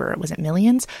money number, was it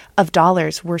millions of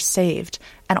dollars were saved,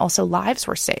 and also lives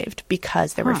were saved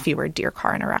because there were fewer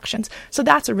deer-car interactions. So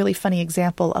that's a really funny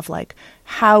example of like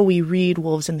how we read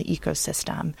wolves in the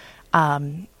ecosystem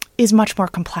is much more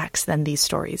complex than these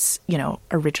stories,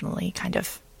 originally kind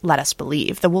of let us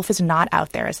believe. The wolf is not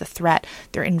out there as a threat.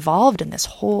 They're involved in this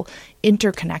whole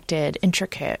interconnected,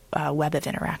 intricate web of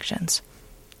interactions.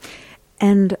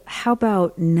 And how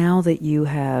about now that you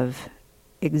have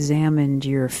examined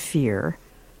your fear,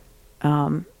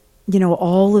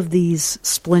 all of these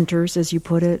splinters, as you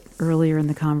put it earlier in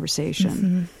the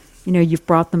conversation, you've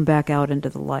brought them back out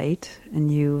into the light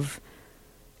and you've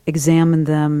examined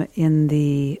them in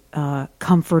the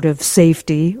comfort of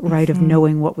safety, right, of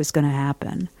knowing what was going to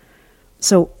happen.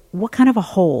 So what kind of a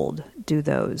hold do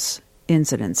those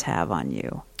incidents have on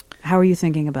you? How are you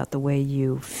thinking about the way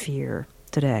you fear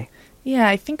today? Yeah,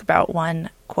 I think about one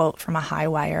quote from a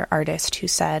high-wire artist who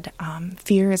said,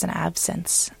 fear is an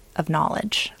absence of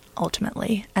knowledge,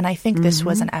 ultimately. And I think this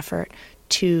was an effort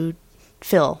to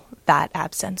fill that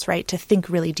absence, right? To think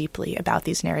really deeply about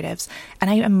these narratives.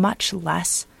 And I am much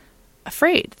less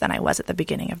afraid than I was at the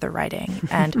beginning of the writing.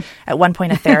 And at one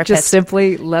point, a therapist... Just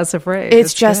simply less afraid.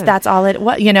 It's just, that's all it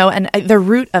was, and the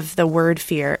root of the word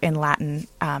fear in Latin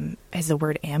has the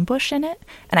word ambush in it.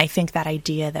 And I think that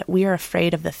idea that we are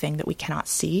afraid of the thing that we cannot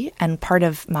see, and part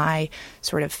of my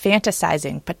sort of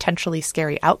fantasizing potentially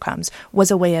scary outcomes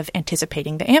was a way of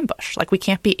anticipating the ambush. Like, we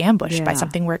can't be ambushed by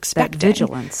something we're expecting. That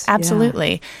vigilance.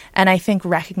 Absolutely. Yeah. And I think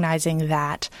recognizing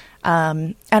that,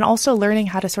 and also learning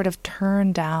how to sort of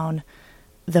turn down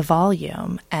the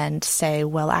volume and say,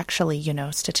 well, actually,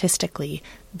 statistically,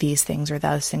 these things or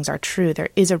those things are true. There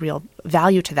is a real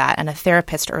value to that. And a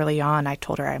therapist early on, I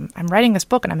told her, I'm writing this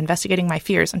book and I'm investigating my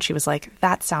fears. And she was like,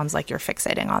 that sounds like you're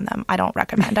fixating on them. I don't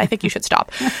recommend. I think you should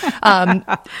stop. And,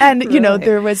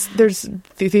 there's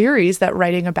theories that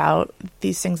writing about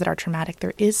these things that are traumatic,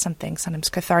 there is something sometimes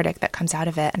cathartic that comes out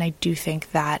of it. And I do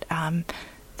think that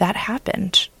that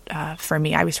happened for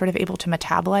me. I was sort of able to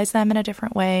metabolize them in a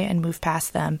different way and move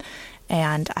past them.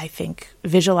 And I think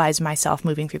visualize myself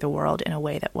moving through the world in a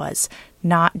way that was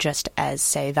not just as,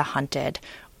 say, the hunted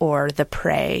or the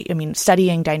prey. I mean,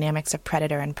 studying dynamics of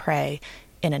predator and prey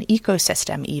in an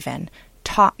ecosystem even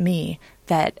taught me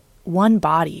that one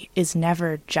body is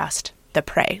never just the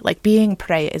prey. Like, being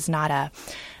prey is not a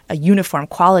uniform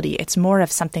quality. It's more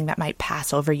of something that might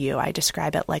pass over you. I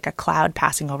describe it like a cloud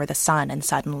passing over the sun, and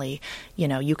suddenly,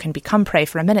 you can become prey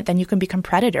for a minute, then you can become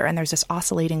predator, and there's this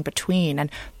oscillating between, and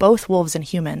both wolves and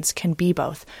humans can be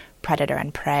both predator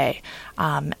and prey,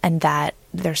 and that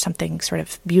there's something sort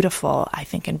of beautiful, I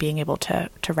think, in being able to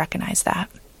recognize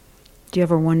that. Do you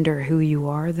ever wonder who you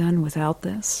are then without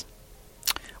this?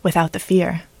 Without the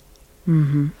fear?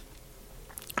 Mm-hmm.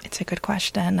 It's a good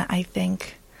question. I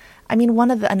think,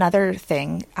 another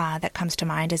thing that comes to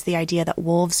mind is the idea that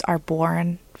wolves are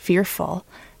born fearful,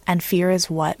 and fear is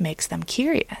what makes them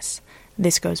curious.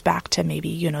 This goes back to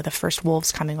maybe, the first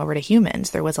wolves coming over to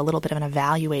humans. There was a little bit of an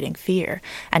evaluating fear,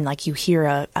 and like you hear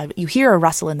a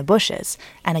rustle in the bushes,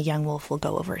 and a young wolf will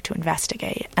go over to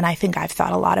investigate. And I think I've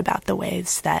thought a lot about the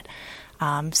ways that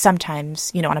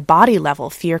sometimes, on a body level,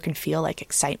 fear can feel like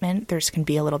excitement. There can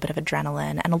be a little bit of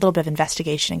adrenaline and a little bit of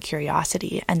investigation and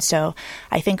curiosity. And so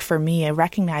I think for me,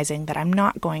 recognizing that I'm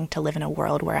not going to live in a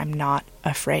world where I'm not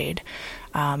afraid,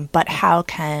 but how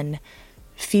can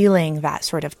feeling that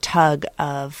sort of tug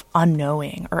of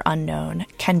unknowing or unknown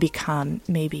can become,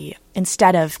 maybe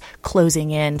instead of closing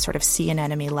in, sort of see an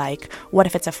enemy, like what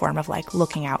if it's a form of like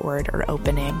looking outward or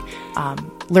opening,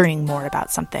 learning more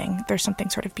about something. There's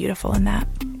something sort of beautiful in that.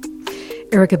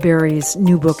 Erica Berry's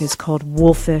new book is called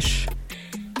Wolfish,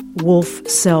 Wolf,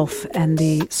 Self, and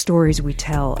the Stories We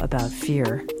Tell About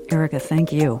Fear. Erica,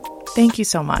 thank you. Thank you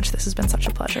so much. This has been such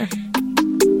a pleasure.